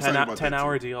released I'm a excited about that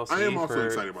 10-hour too. DLC I am also for,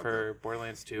 excited about for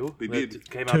Borderlands 2. They that did.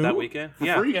 came out Two? that weekend. For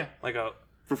yeah, free? Yeah, like a,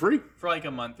 For free? for like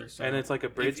a month or so. and it's like a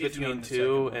bridge If you between own the 2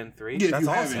 second one. and 3. Yeah, if That's you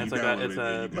awesome. have it, It's you like download a- it's it,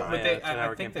 then a- you got But it. they, 10-hour I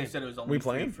think campaign. they said it was only We free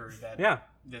playing? for that. Yeah.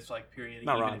 This like period.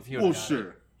 Not even wrong. if You you would Well, got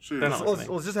sure. Sure. They're not That's-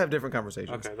 let's just have different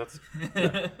conversations. Okay, that's.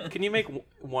 Can you make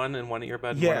one in one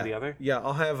earbud, and Yeah. one in the other? Yeah.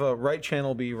 I'll have right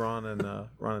channel be Ron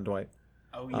and Dwight.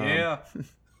 Oh yeah,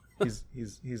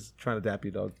 He's trying to dap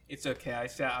you, dog. it's okay.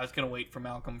 I was gonna wait for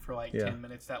Malcolm for like Yeah, 10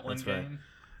 minutes that one that's right. game.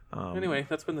 Anyway,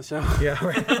 that's been the show. Yeah.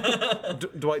 Right.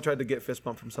 Dwight tried to get fist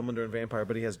bump from someone during Vampire,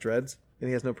 but he has dreads and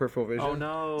he has no peripheral vision. Oh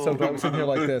no. So Dwight was sitting here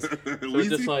like this, So Wheezy?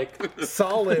 just like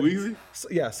solid. Wheezy?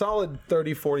 Solid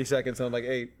 30, 40 seconds. And I'm like,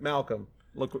 hey, Malcolm,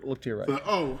 look to your right.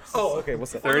 Oh, Oh, okay.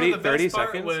 What's that? 30 Although the best 30 part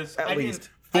seconds? Was, At I least.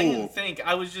 Didn't, I Full. didn't think.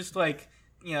 I was just like,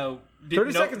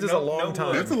 30 seconds is a long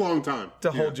time. that's a long time.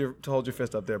 to hold your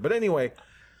fist up there. But anyway,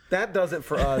 that does it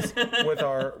for us with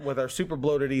our super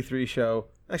bloated E3 show.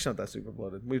 Actually, not that super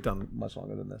bloated. We've done much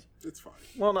longer than this. It's fine.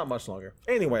 Well, not much longer.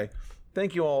 Anyway,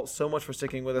 thank you all so much for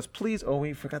sticking with us. Please,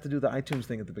 we forgot to do the iTunes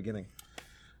thing at the beginning.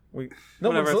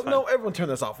 Whatever, it's fine. Everyone turn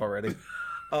this off already.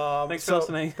 Thanks for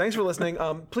listening. Thanks for listening.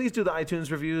 Please do the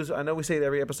iTunes reviews. I know we say it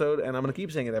every episode, and I'm going to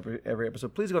keep saying it every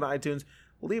episode. Please go to iTunes,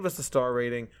 leave us a star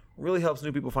rating. Really helps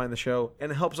new people find the show, and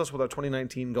it helps us with our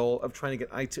 2019 goal of trying to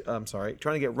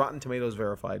get Rotten Tomatoes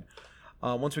verified.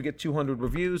 Once we get 200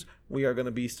 reviews, we're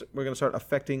going to start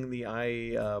affecting the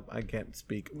I can't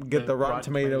speak. Get the Rotten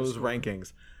Tomatoes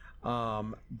rankings.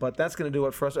 But that's going to do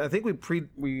it for us. I think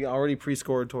we already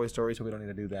pre-scored Toy Story, so we don't need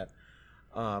to do that.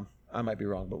 I might be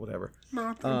wrong, but whatever. No,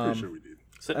 I'm pretty sure we did.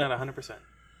 sitting at 100%.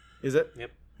 Is it?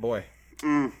 Yep. Boy.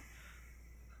 I'm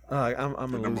gonna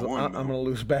lose. number one, I'm though. gonna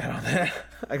lose bad on that.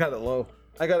 I got it low.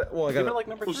 I got it. Well, I got Give it it. like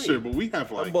number Well, 3. sure, but we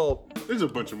have like. Well, there's a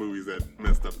bunch of movies that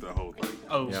messed up the whole thing.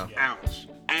 Oh Yeah. yeah. Ouch.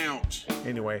 Ouch.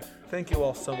 anyway, thank you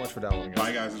all so much for downloading us.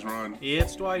 Bye, guys. It's Ron.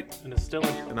 It's Dwight. And it's still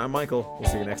in. And I'm Michael. We'll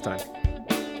see you next time.